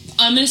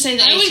 I'm going to say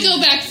the I would go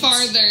 1800s. back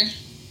farther.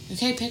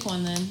 Okay, pick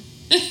one then.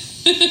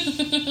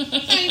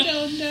 I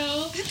don't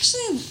know.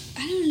 Actually,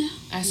 I don't know.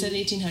 I said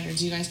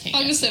 1800s. You guys can't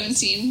August guess.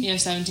 17. You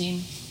have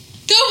 17.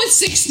 Go with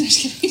 6. No,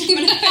 just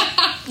kidding.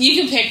 You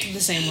can pick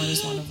the same one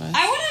as one of us.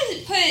 I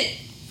want to put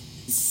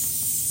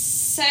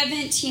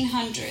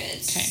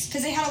 1700s. Okay.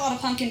 Because they had a lot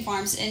of pumpkin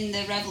farms in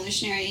the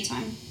Revolutionary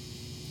time.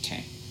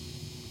 Okay.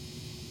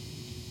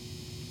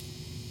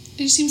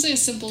 It just seems like a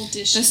simple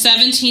dish. The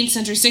 17th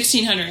century,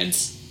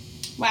 1600s.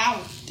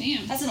 Wow.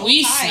 Damn. That's an old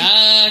We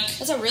pie. suck.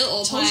 That's a real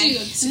old Told pie. you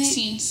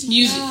 16s.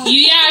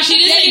 Yeah, she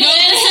did say go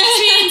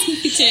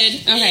with the 16th. You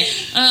did. Okay.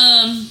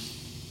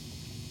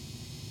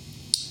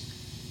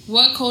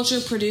 What culture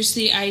produced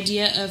the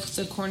idea of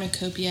the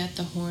cornucopia,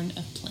 the horn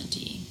of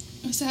plenty?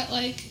 Was that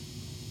like?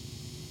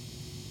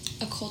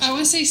 A culture. I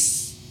want to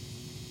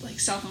say like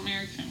South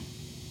America.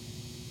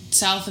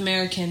 South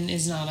American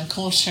is not a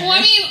culture. Well,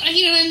 I mean,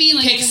 you know what I mean.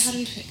 Like, Pick. How do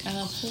you pick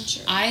a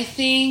culture? I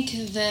think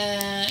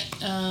that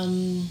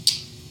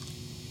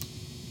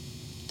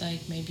like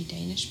maybe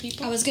Danish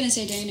people. I was gonna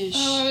say Danish.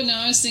 oh no,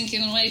 I was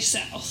thinking way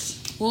south.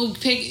 Well,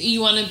 pick.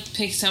 You want to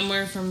pick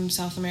somewhere from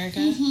South America?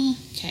 Mm-hmm.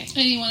 Okay.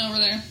 Anyone over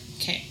there?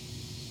 Okay.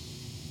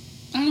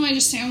 I don't know why it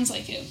just sounds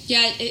like it.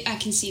 Yeah, I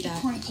can see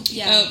that. Cornucopia.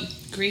 Yeah. Oh,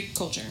 Greek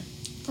culture.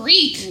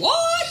 Greek.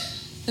 What?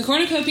 The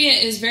cornucopia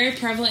is very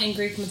prevalent in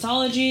Greek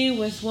mythology,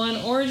 with one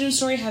origin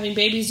story having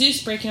baby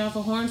Zeus breaking off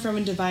a horn from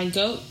a divine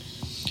goat.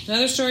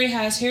 Another story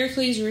has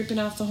Heracles ripping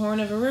off the horn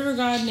of a river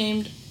god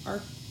named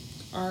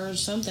Ar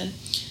something.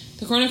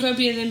 The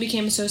cornucopia then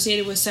became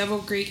associated with several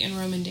Greek and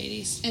Roman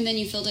deities. And then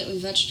you filled it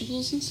with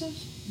vegetables and stuff?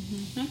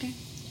 Mm-hmm. Okay.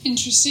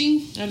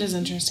 Interesting. That is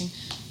interesting.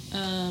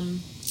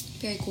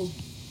 Very cool.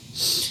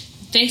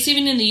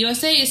 Thanksgiving in the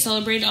USA is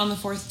celebrated on the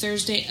fourth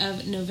Thursday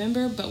of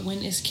November, but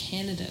when is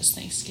Canada's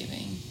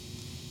Thanksgiving?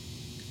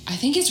 I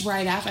think it's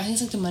right after. I think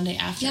it's like the Monday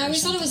after. Yeah, I or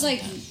always thought it was something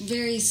like that.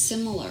 very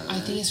similar. I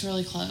think it's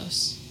really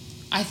close.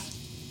 I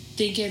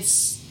think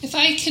it's. If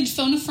I could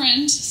phone a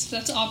friend, so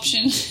that's an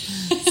option.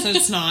 So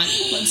it's not.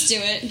 Let's do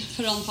it.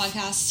 Put it on the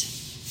podcast.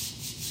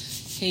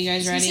 Okay, you guys I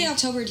was gonna ready? say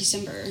October or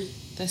December.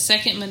 The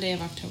second Monday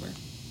of October.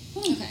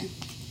 Okay.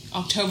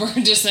 October,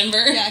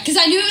 December? Yeah, because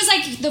I knew it was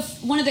like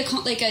one of the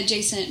like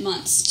adjacent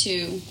months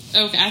to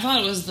Okay, I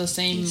thought it was the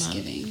same month.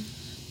 Thanksgiving.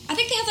 I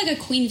think they have like a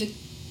Queen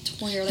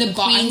Victoria, like The a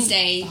Queen's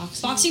Day.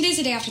 Boxing? Day is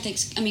the day after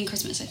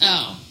Christmas, I think.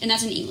 Oh. And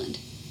that's in England.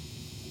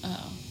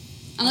 Oh.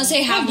 Unless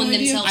they have no one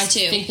idea. themselves I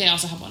too. think they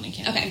also have one in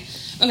Canada. Okay.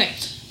 Okay.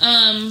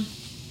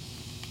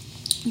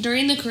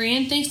 During the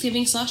Korean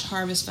Thanksgiving /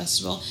 Harvest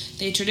Festival,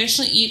 they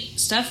traditionally eat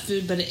stuffed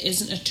food, but it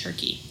isn't a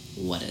turkey.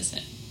 What is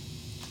it?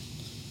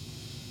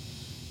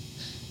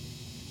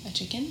 A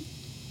chicken?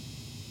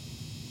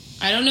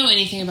 I don't know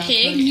anything about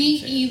Pig? Korean Me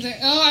food. either.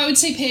 Oh, I would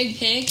say pig.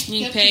 Pig. You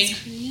Yep, pig?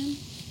 It's Korean.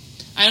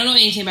 I don't know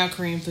anything about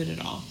Korean food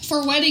at all.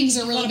 For weddings,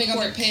 they're A really lot of big on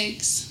their pork.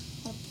 pigs.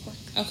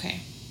 Okay.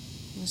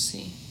 Let's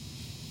see.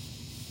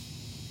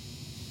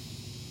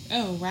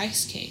 Oh,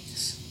 rice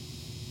cakes.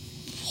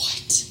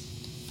 What?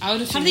 I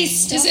would have How do they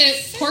Is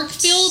it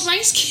pork-filled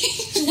rice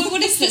cake?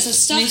 What is this? A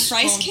stuffed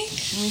rice cake?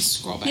 Let me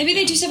scroll back. Maybe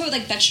they down. do stuff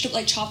with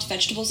like chopped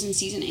vegetables and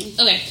seasoning.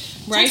 Okay,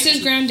 rice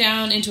is ground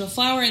down into a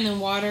flour and then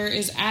water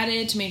is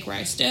added to make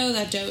rice dough.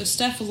 That dough is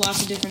stuffed with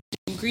lots of different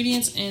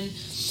ingredients and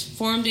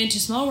formed into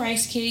small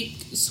rice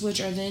cakes, which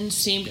are then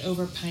steamed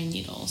over pine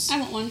needles. I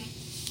want one.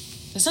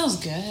 That sounds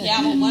good. Yeah,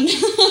 I want one.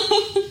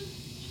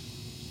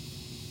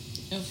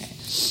 Okay.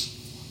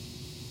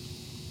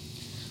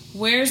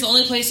 Where's the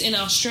only place in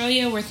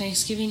Australia where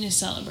Thanksgiving is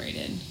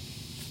celebrated?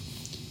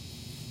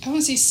 I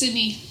want to say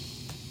Sydney,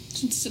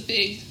 since it's a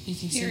big You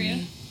think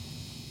area.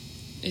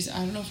 Sydney? I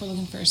don't know if we're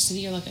looking for a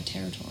city or like a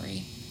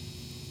territory.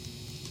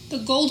 The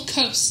Gold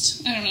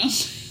Coast. I don't know.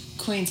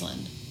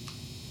 Queensland.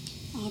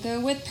 I'll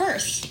go with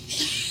Perth.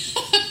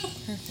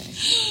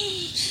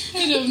 Perfect. I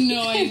have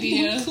no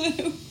idea. No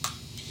clue.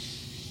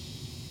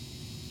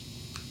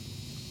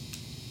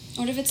 I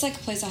wonder if it's like a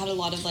place that had a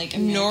lot of like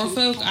American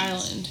Norfolk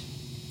farms. Island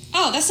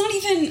Oh, that's not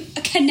even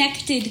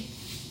connected.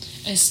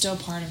 is still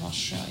part of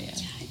Australia.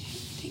 I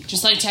think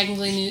Just like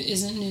technically,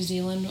 isn't New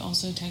Zealand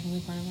also technically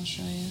part of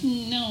Australia?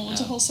 No,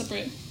 it's a whole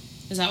separate.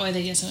 Is that why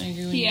they get so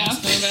angry when Yeah. you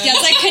ask them about Yeah, it?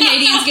 it's like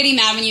Canadians getting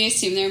mad when you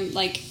assume they're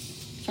like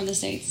from the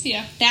States.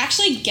 Yeah. They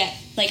actually get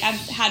like I've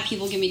had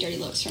people give me dirty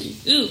looks from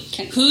Ooh,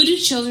 Canada. who do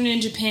children in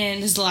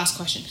Japan, this is the last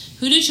question,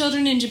 who do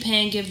children in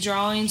Japan give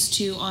drawings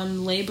to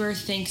on Labor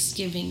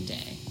Thanksgiving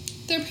Day?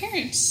 Their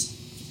parents.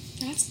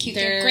 That's cute.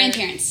 They're- They're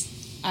grandparents.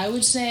 I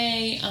would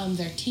say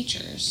their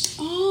teachers.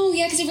 Oh,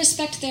 yeah, because they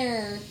respect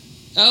their.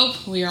 Oh,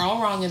 we are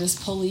all wrong. It is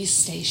police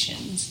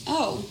stations.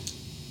 Oh,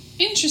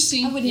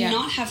 Interesting. I would Yeah.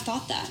 not have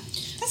thought that.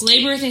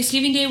 Labor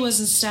Thanksgiving Day was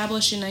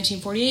established in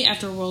 1948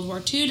 after World War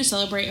II to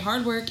celebrate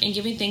hard work and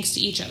giving thanks to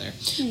each other.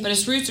 But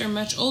its roots are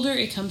much older.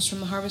 It comes from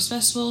the Harvest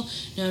Festival,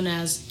 known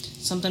as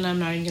something I'm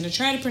not even going to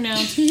try to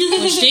pronounce,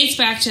 which dates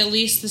back to at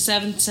least the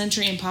 7th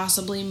century and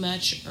possibly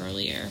much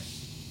earlier.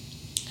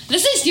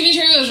 This Thanksgiving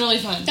trivia was really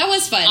fun. That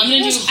was fun. I'm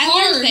going to do I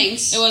learned hard.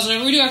 things. It was.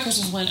 Whenever we do our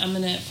Christmas one, I'm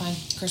going to find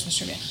Christmas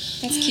trivia.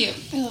 That's cute.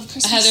 I love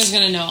Christmas. Heather's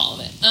going to know all of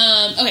it.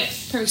 Okay,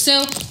 perfect.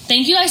 So,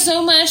 thank you guys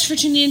so much for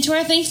tuning into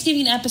our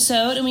Thanksgiving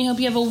episode, and we hope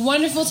you have a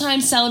wonderful time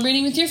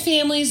celebrating with your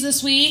families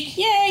this week.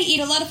 Yay, eat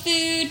a lot of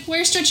food.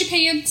 Wear stretchy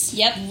pants.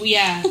 Yep.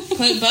 Yeah,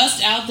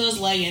 bust out those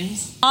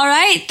leggings. All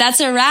right, that's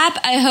a wrap.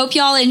 I hope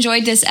y'all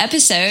enjoyed this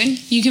episode.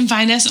 You can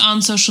find us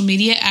on social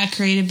media at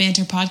Creative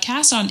Banter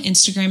Podcast on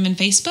Instagram and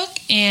Facebook,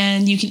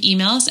 and you can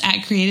email us at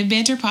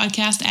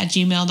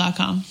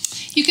creativebanterpodcast@gmail.com.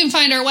 You can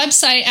find our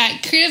website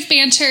at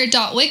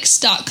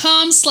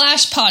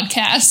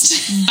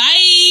creativebanter.wix.com/podcast.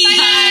 Bye!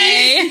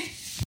 Bye.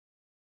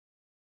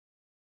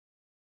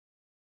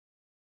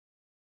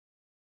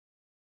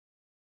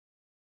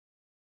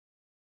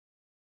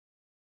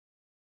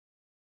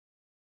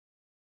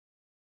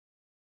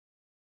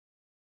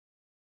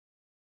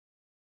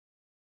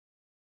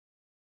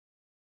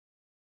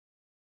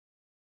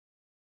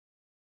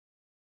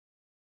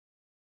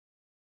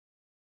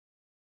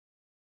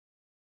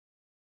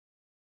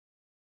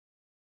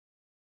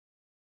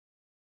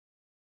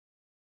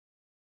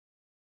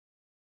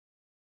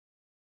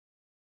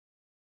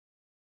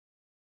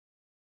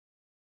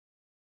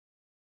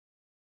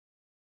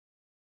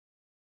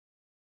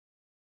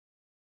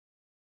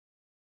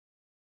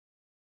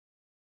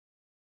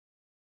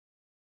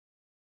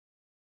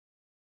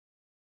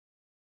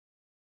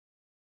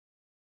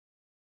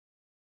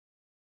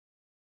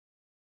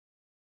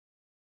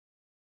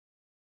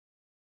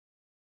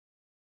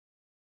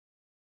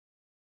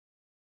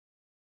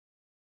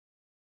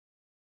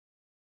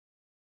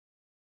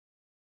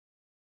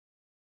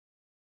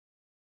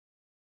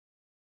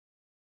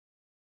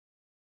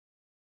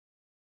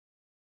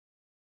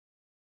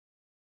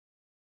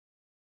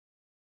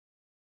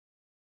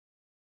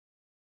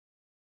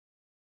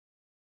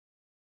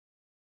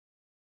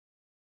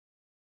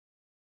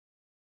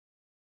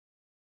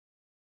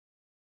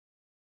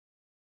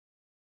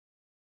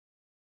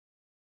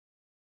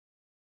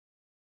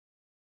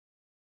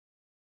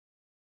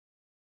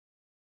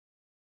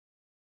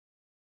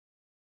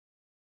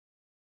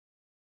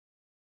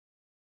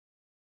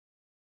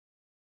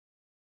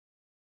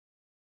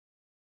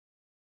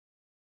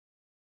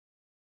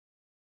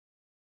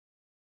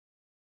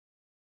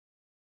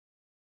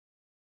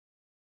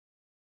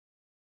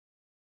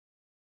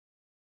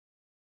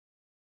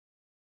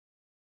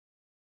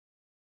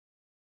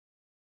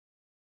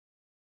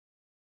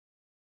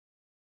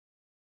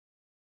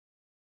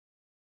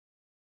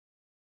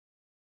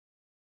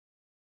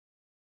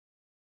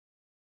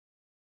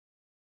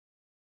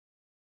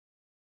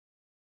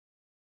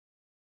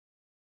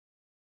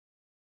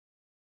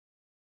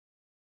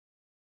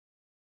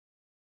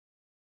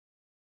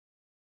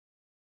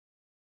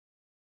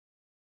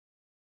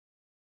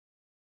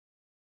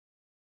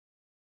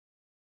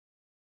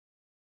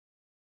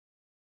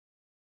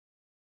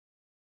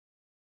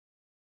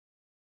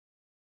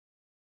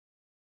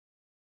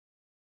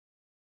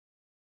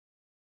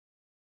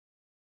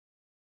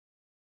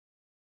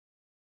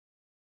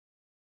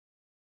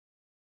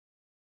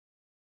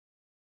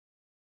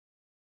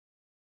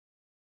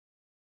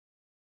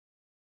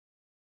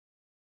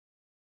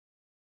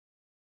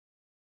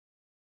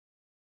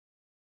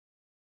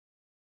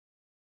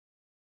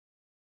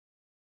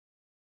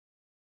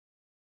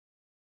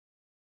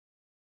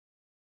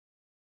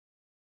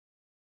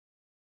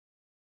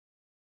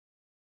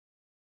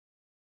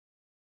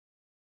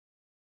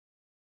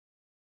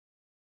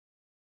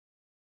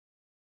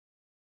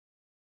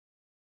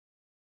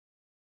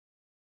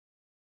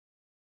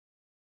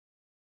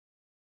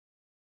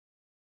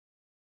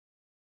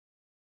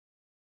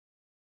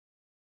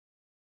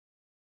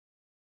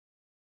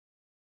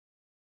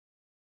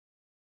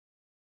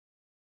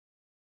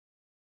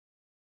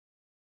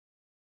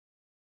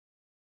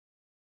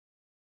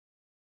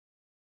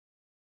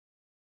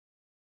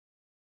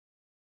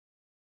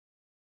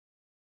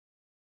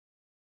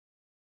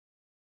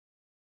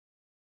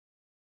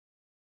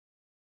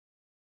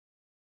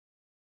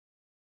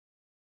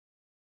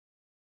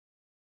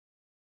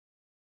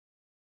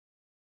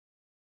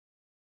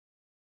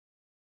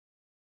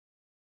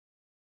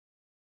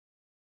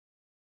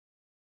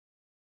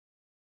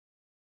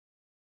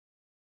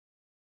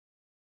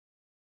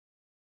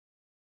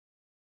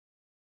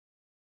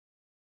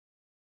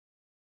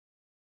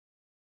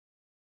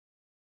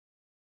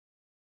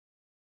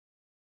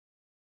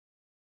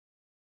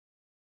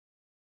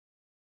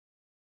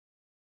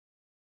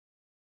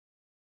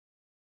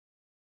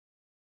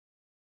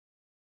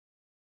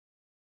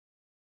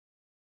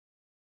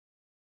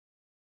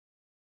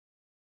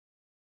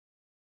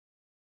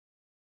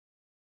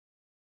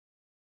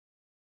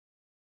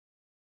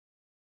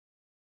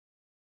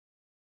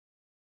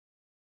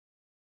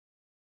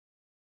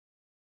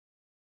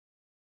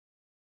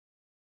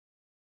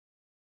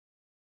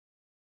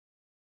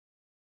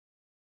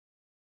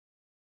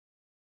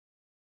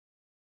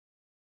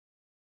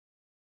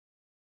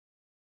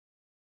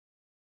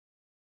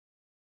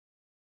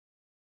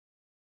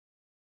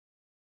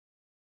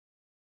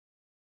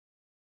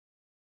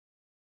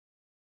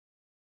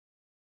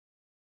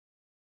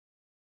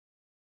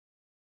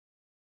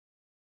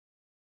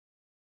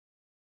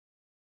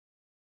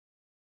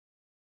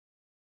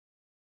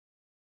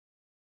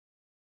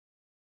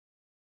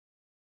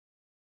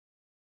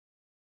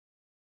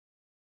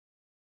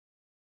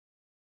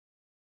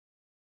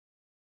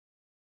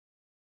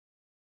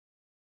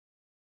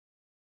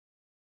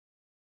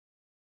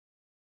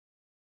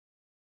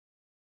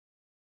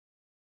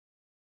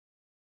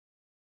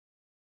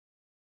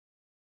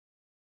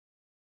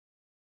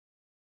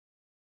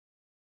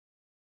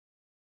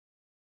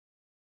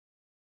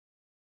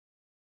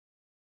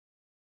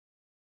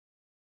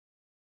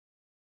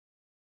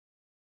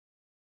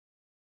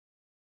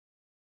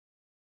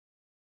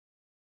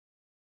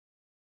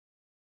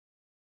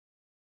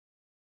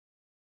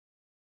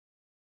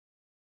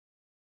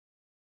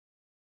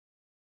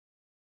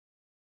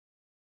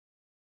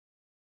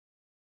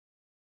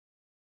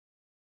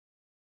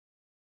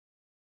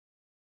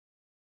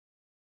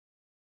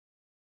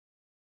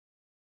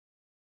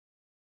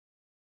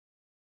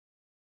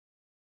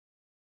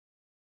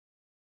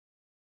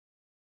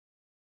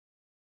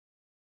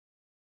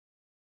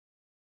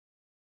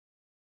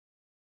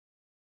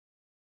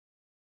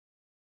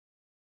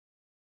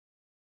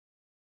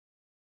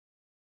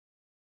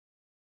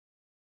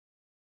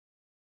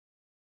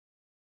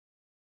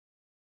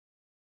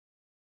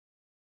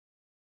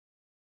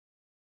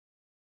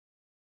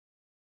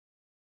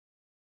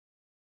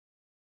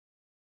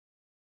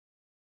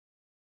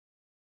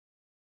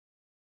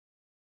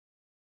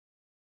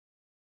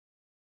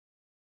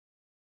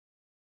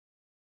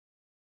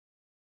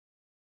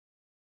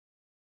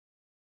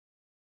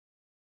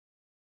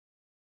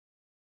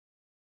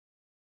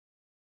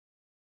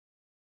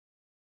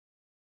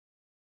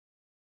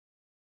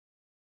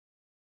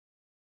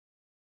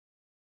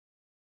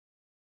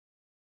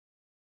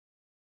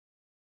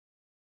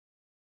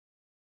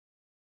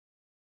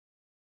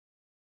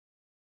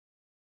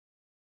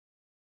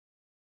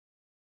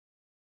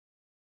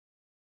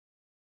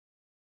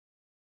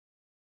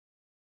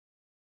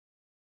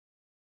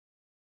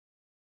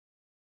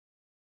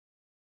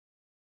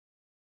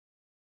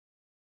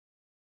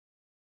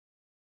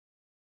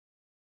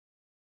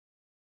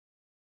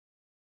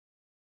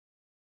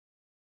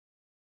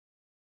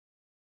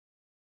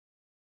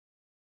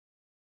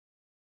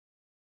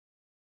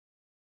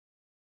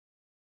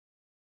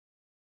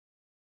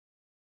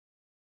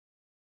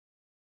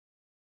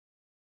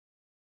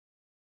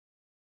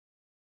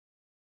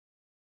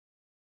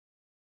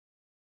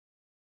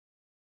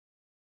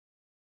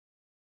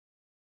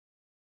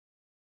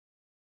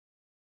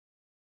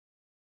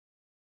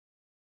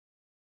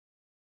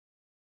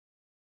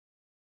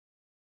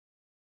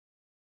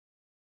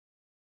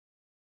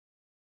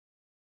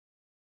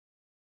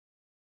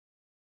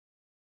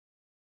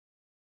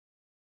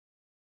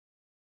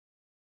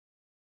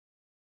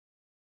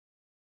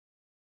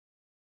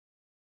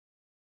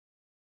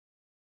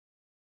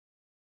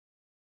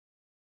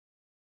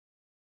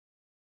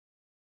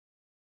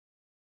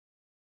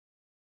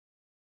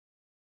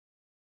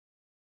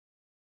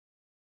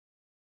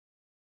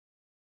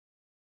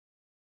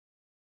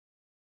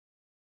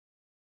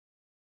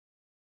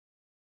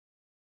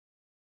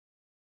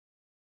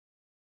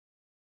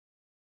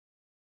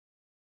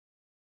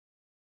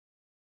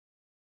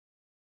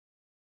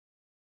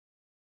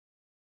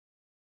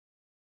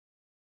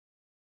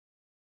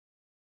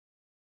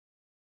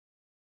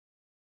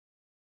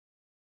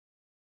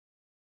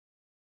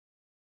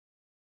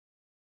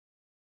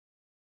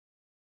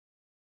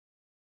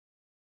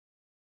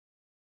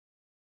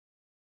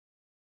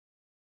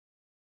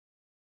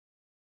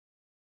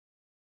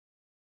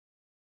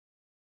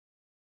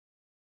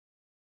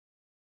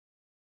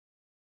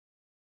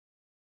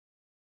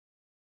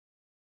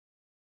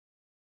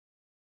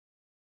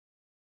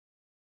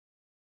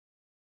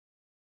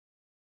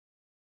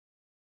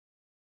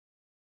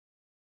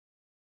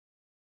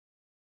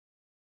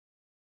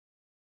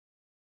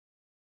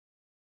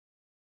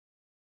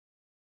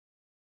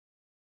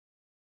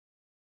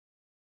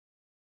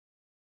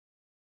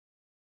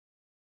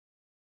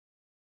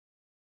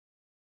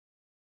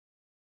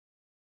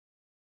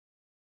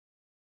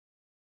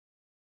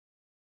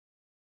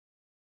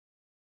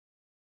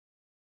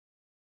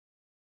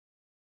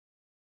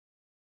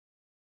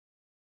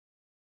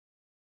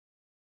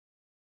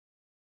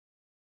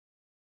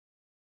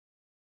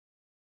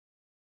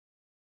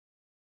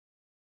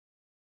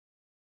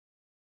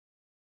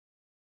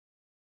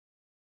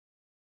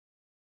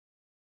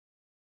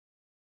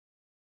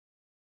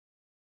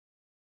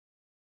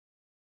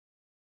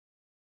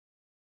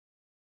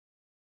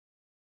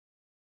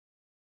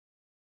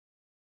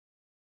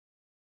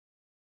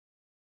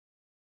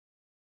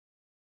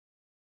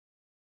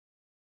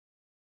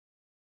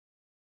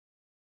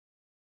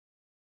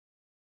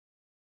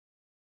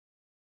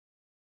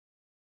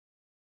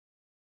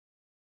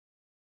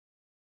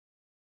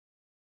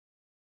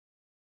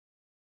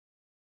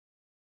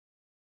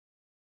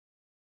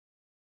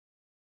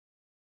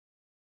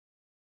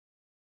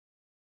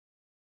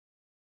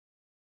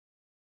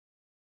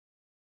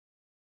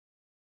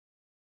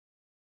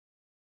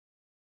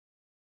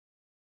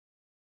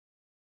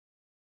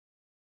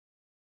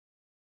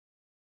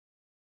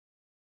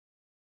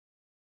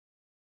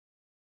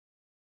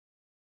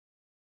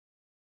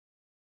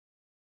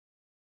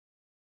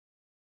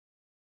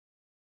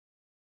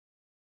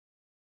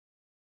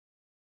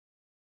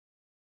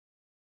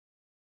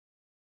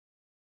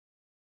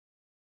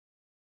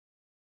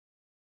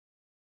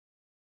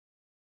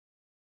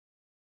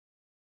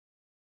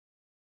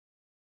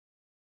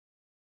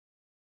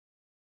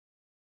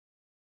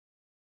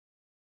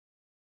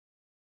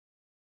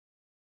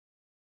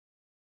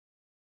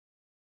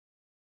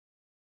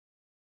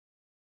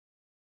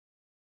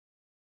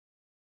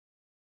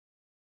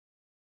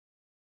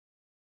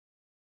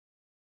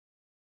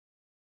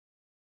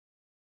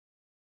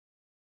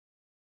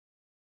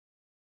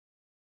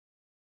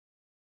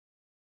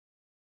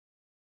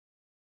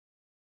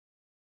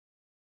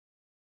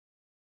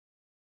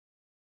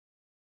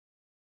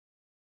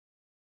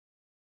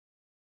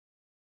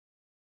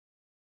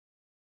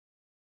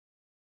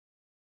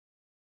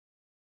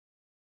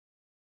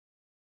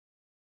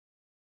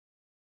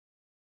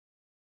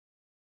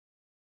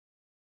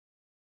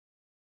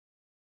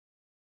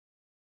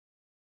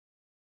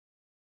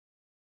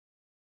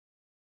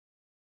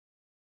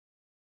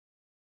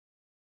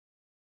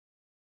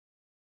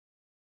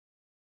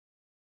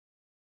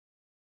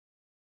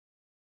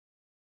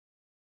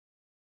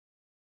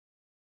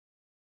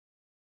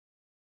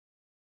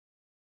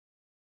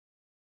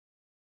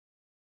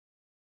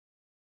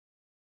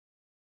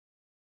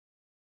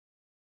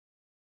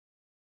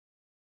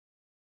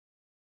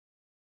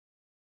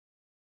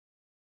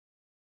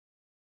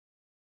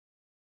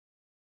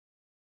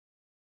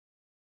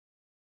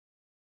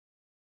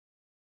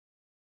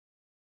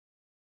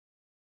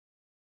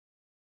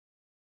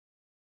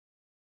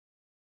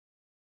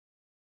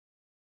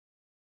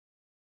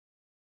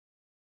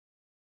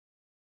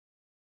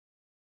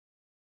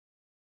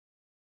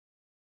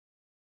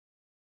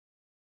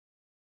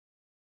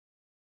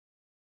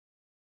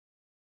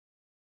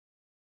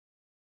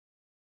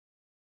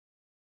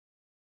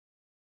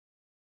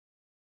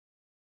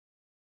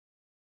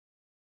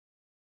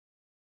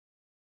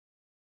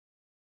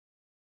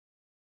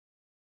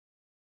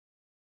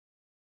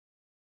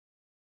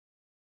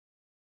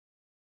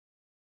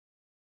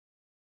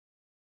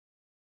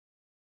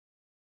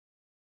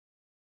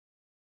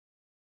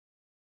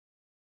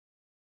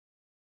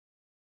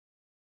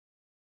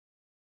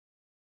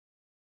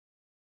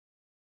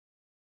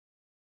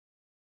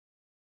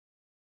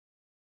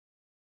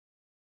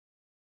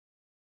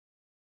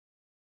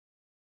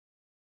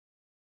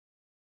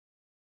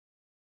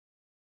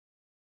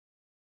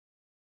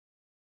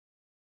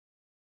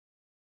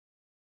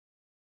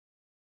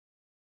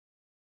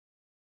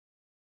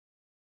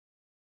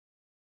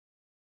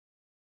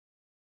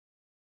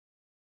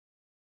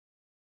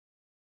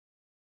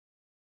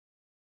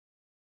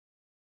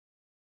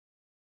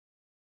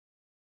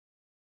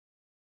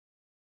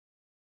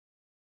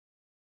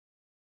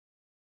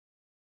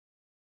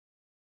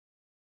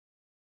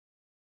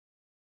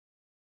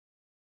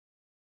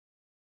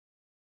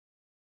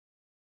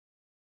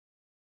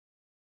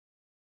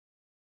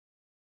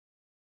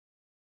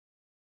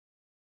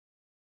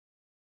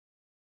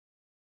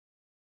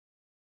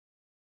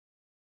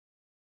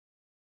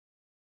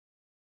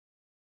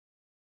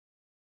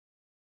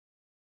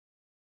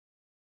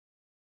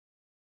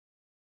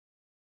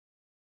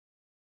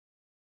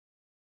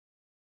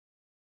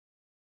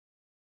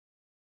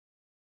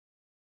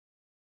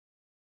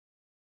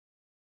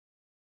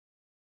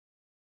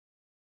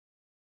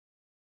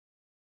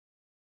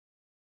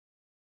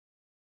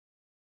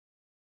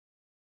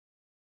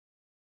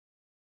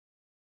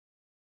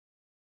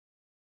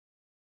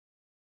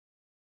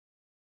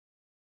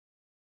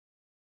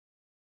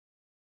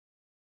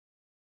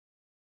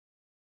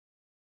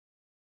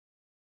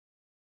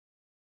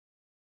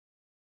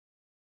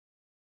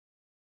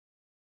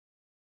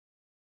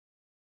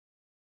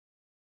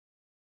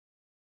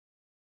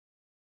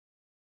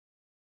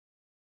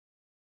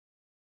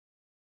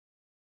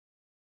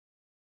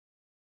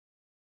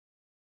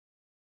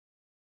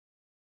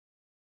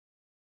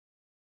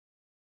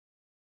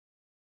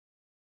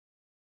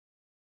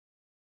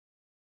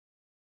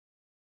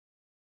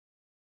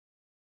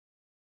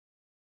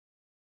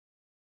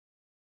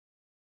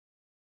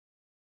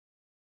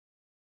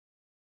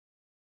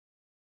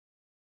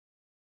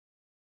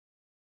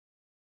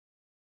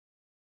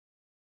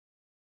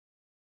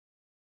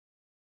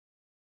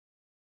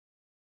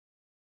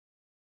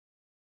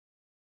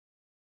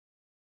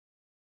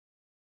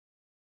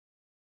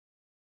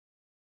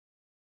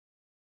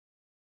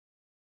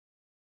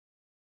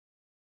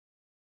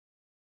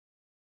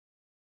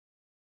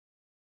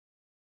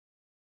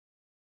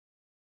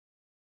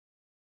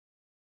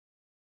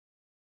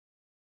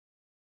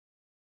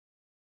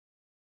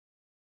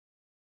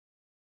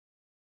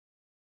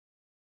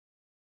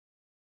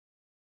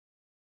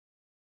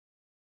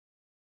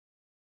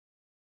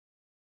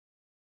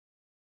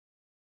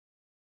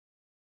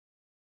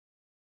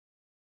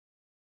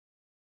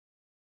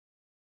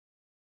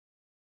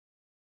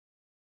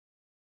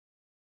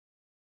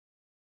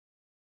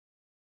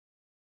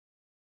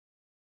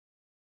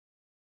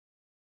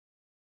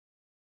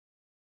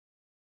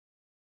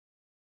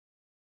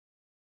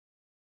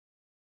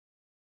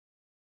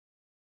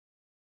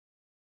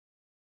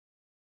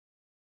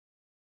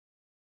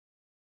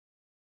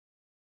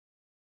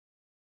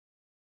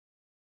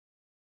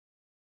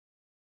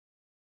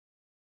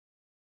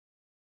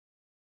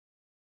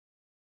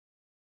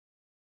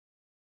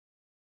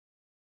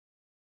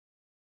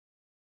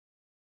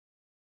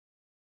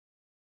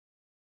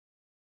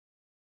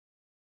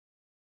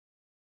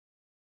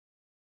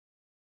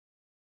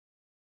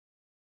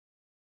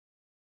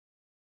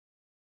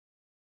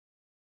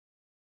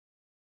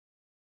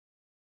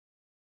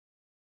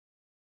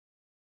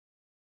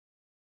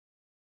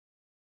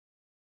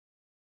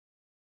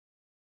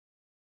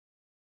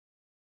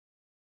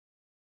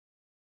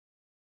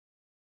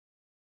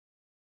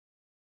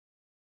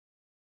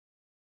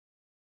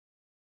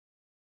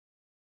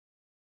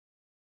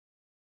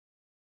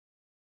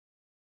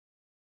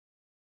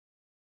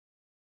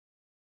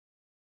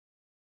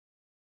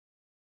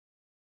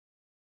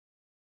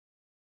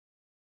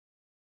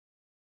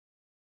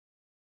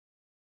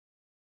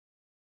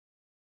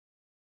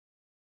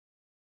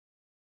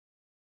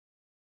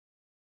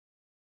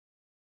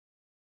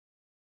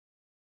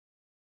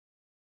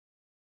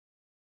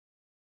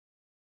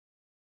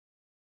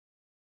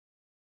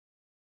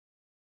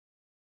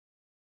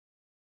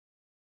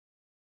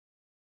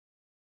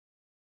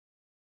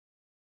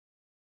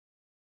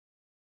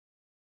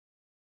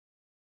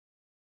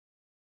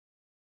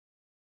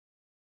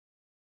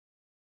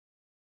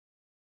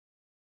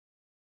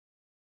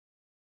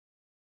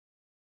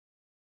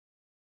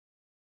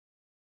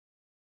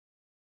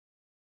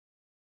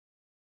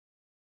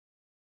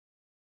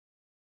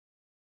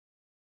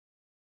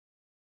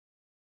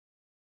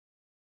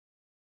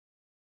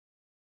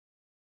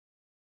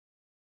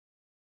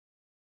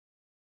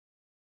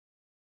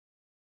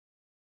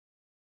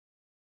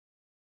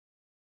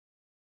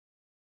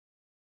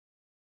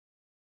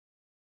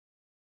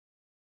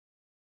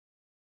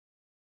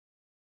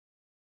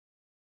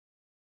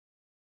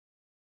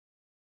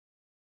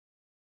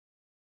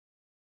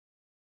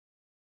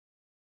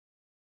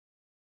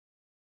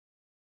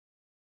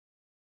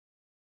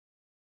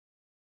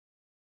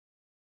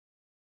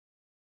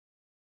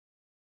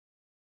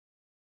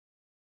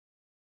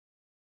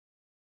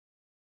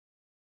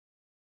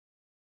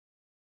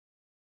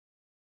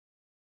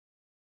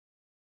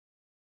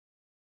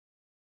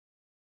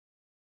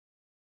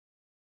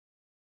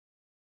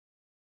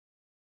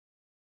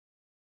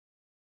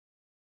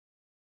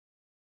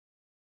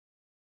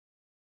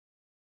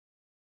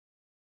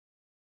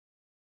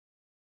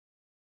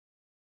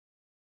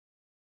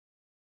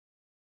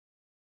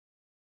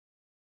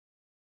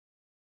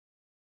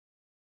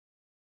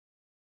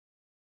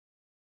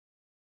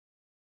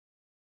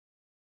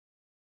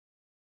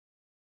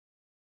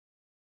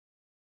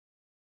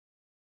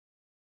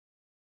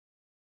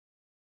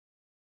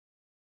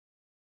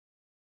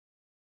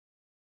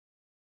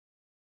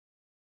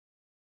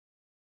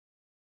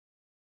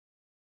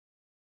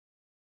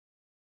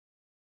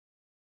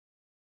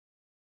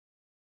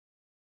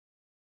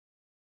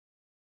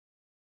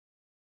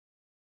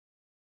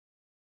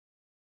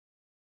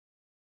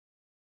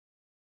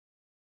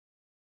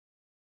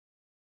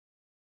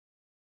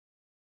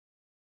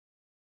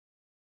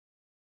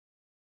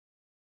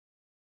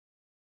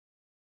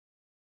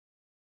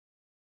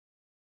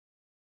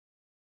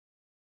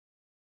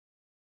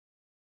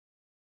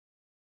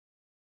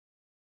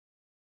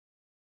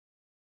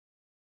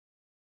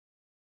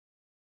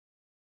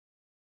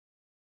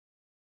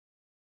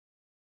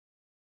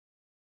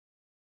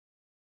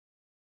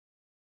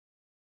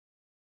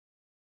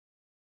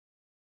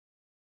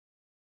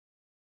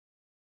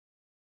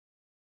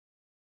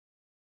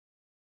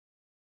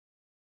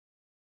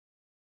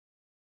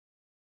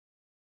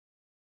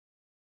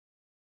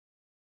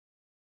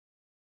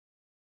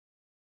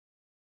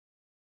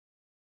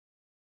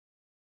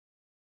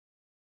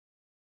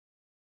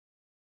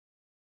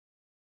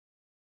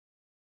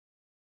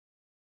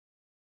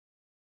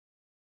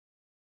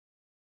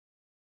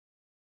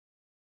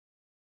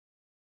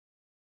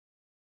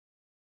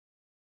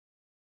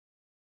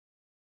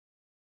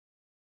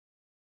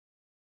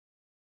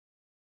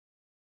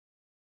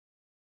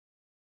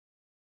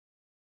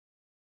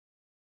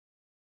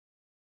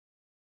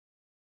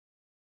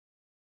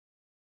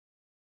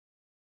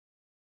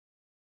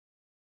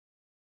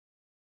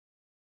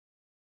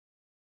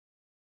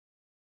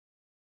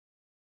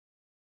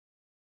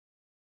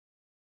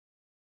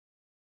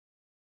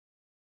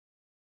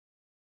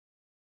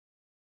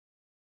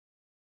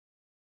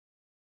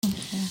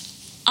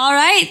 All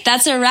right,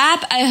 that's a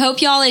wrap. I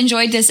hope y'all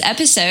enjoyed this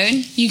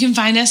episode. You can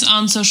find us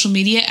on social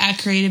media at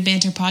Creative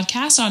Banter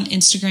Podcast on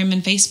Instagram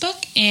and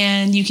Facebook,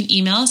 and you can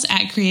email us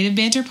at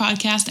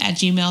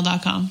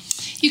creativebanterpodcast@gmail.com.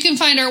 You can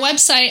find our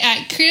website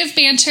at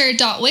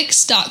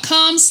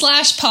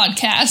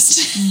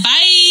creativebanter.wix.com/podcast.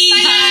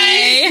 Bye.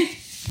 Bye.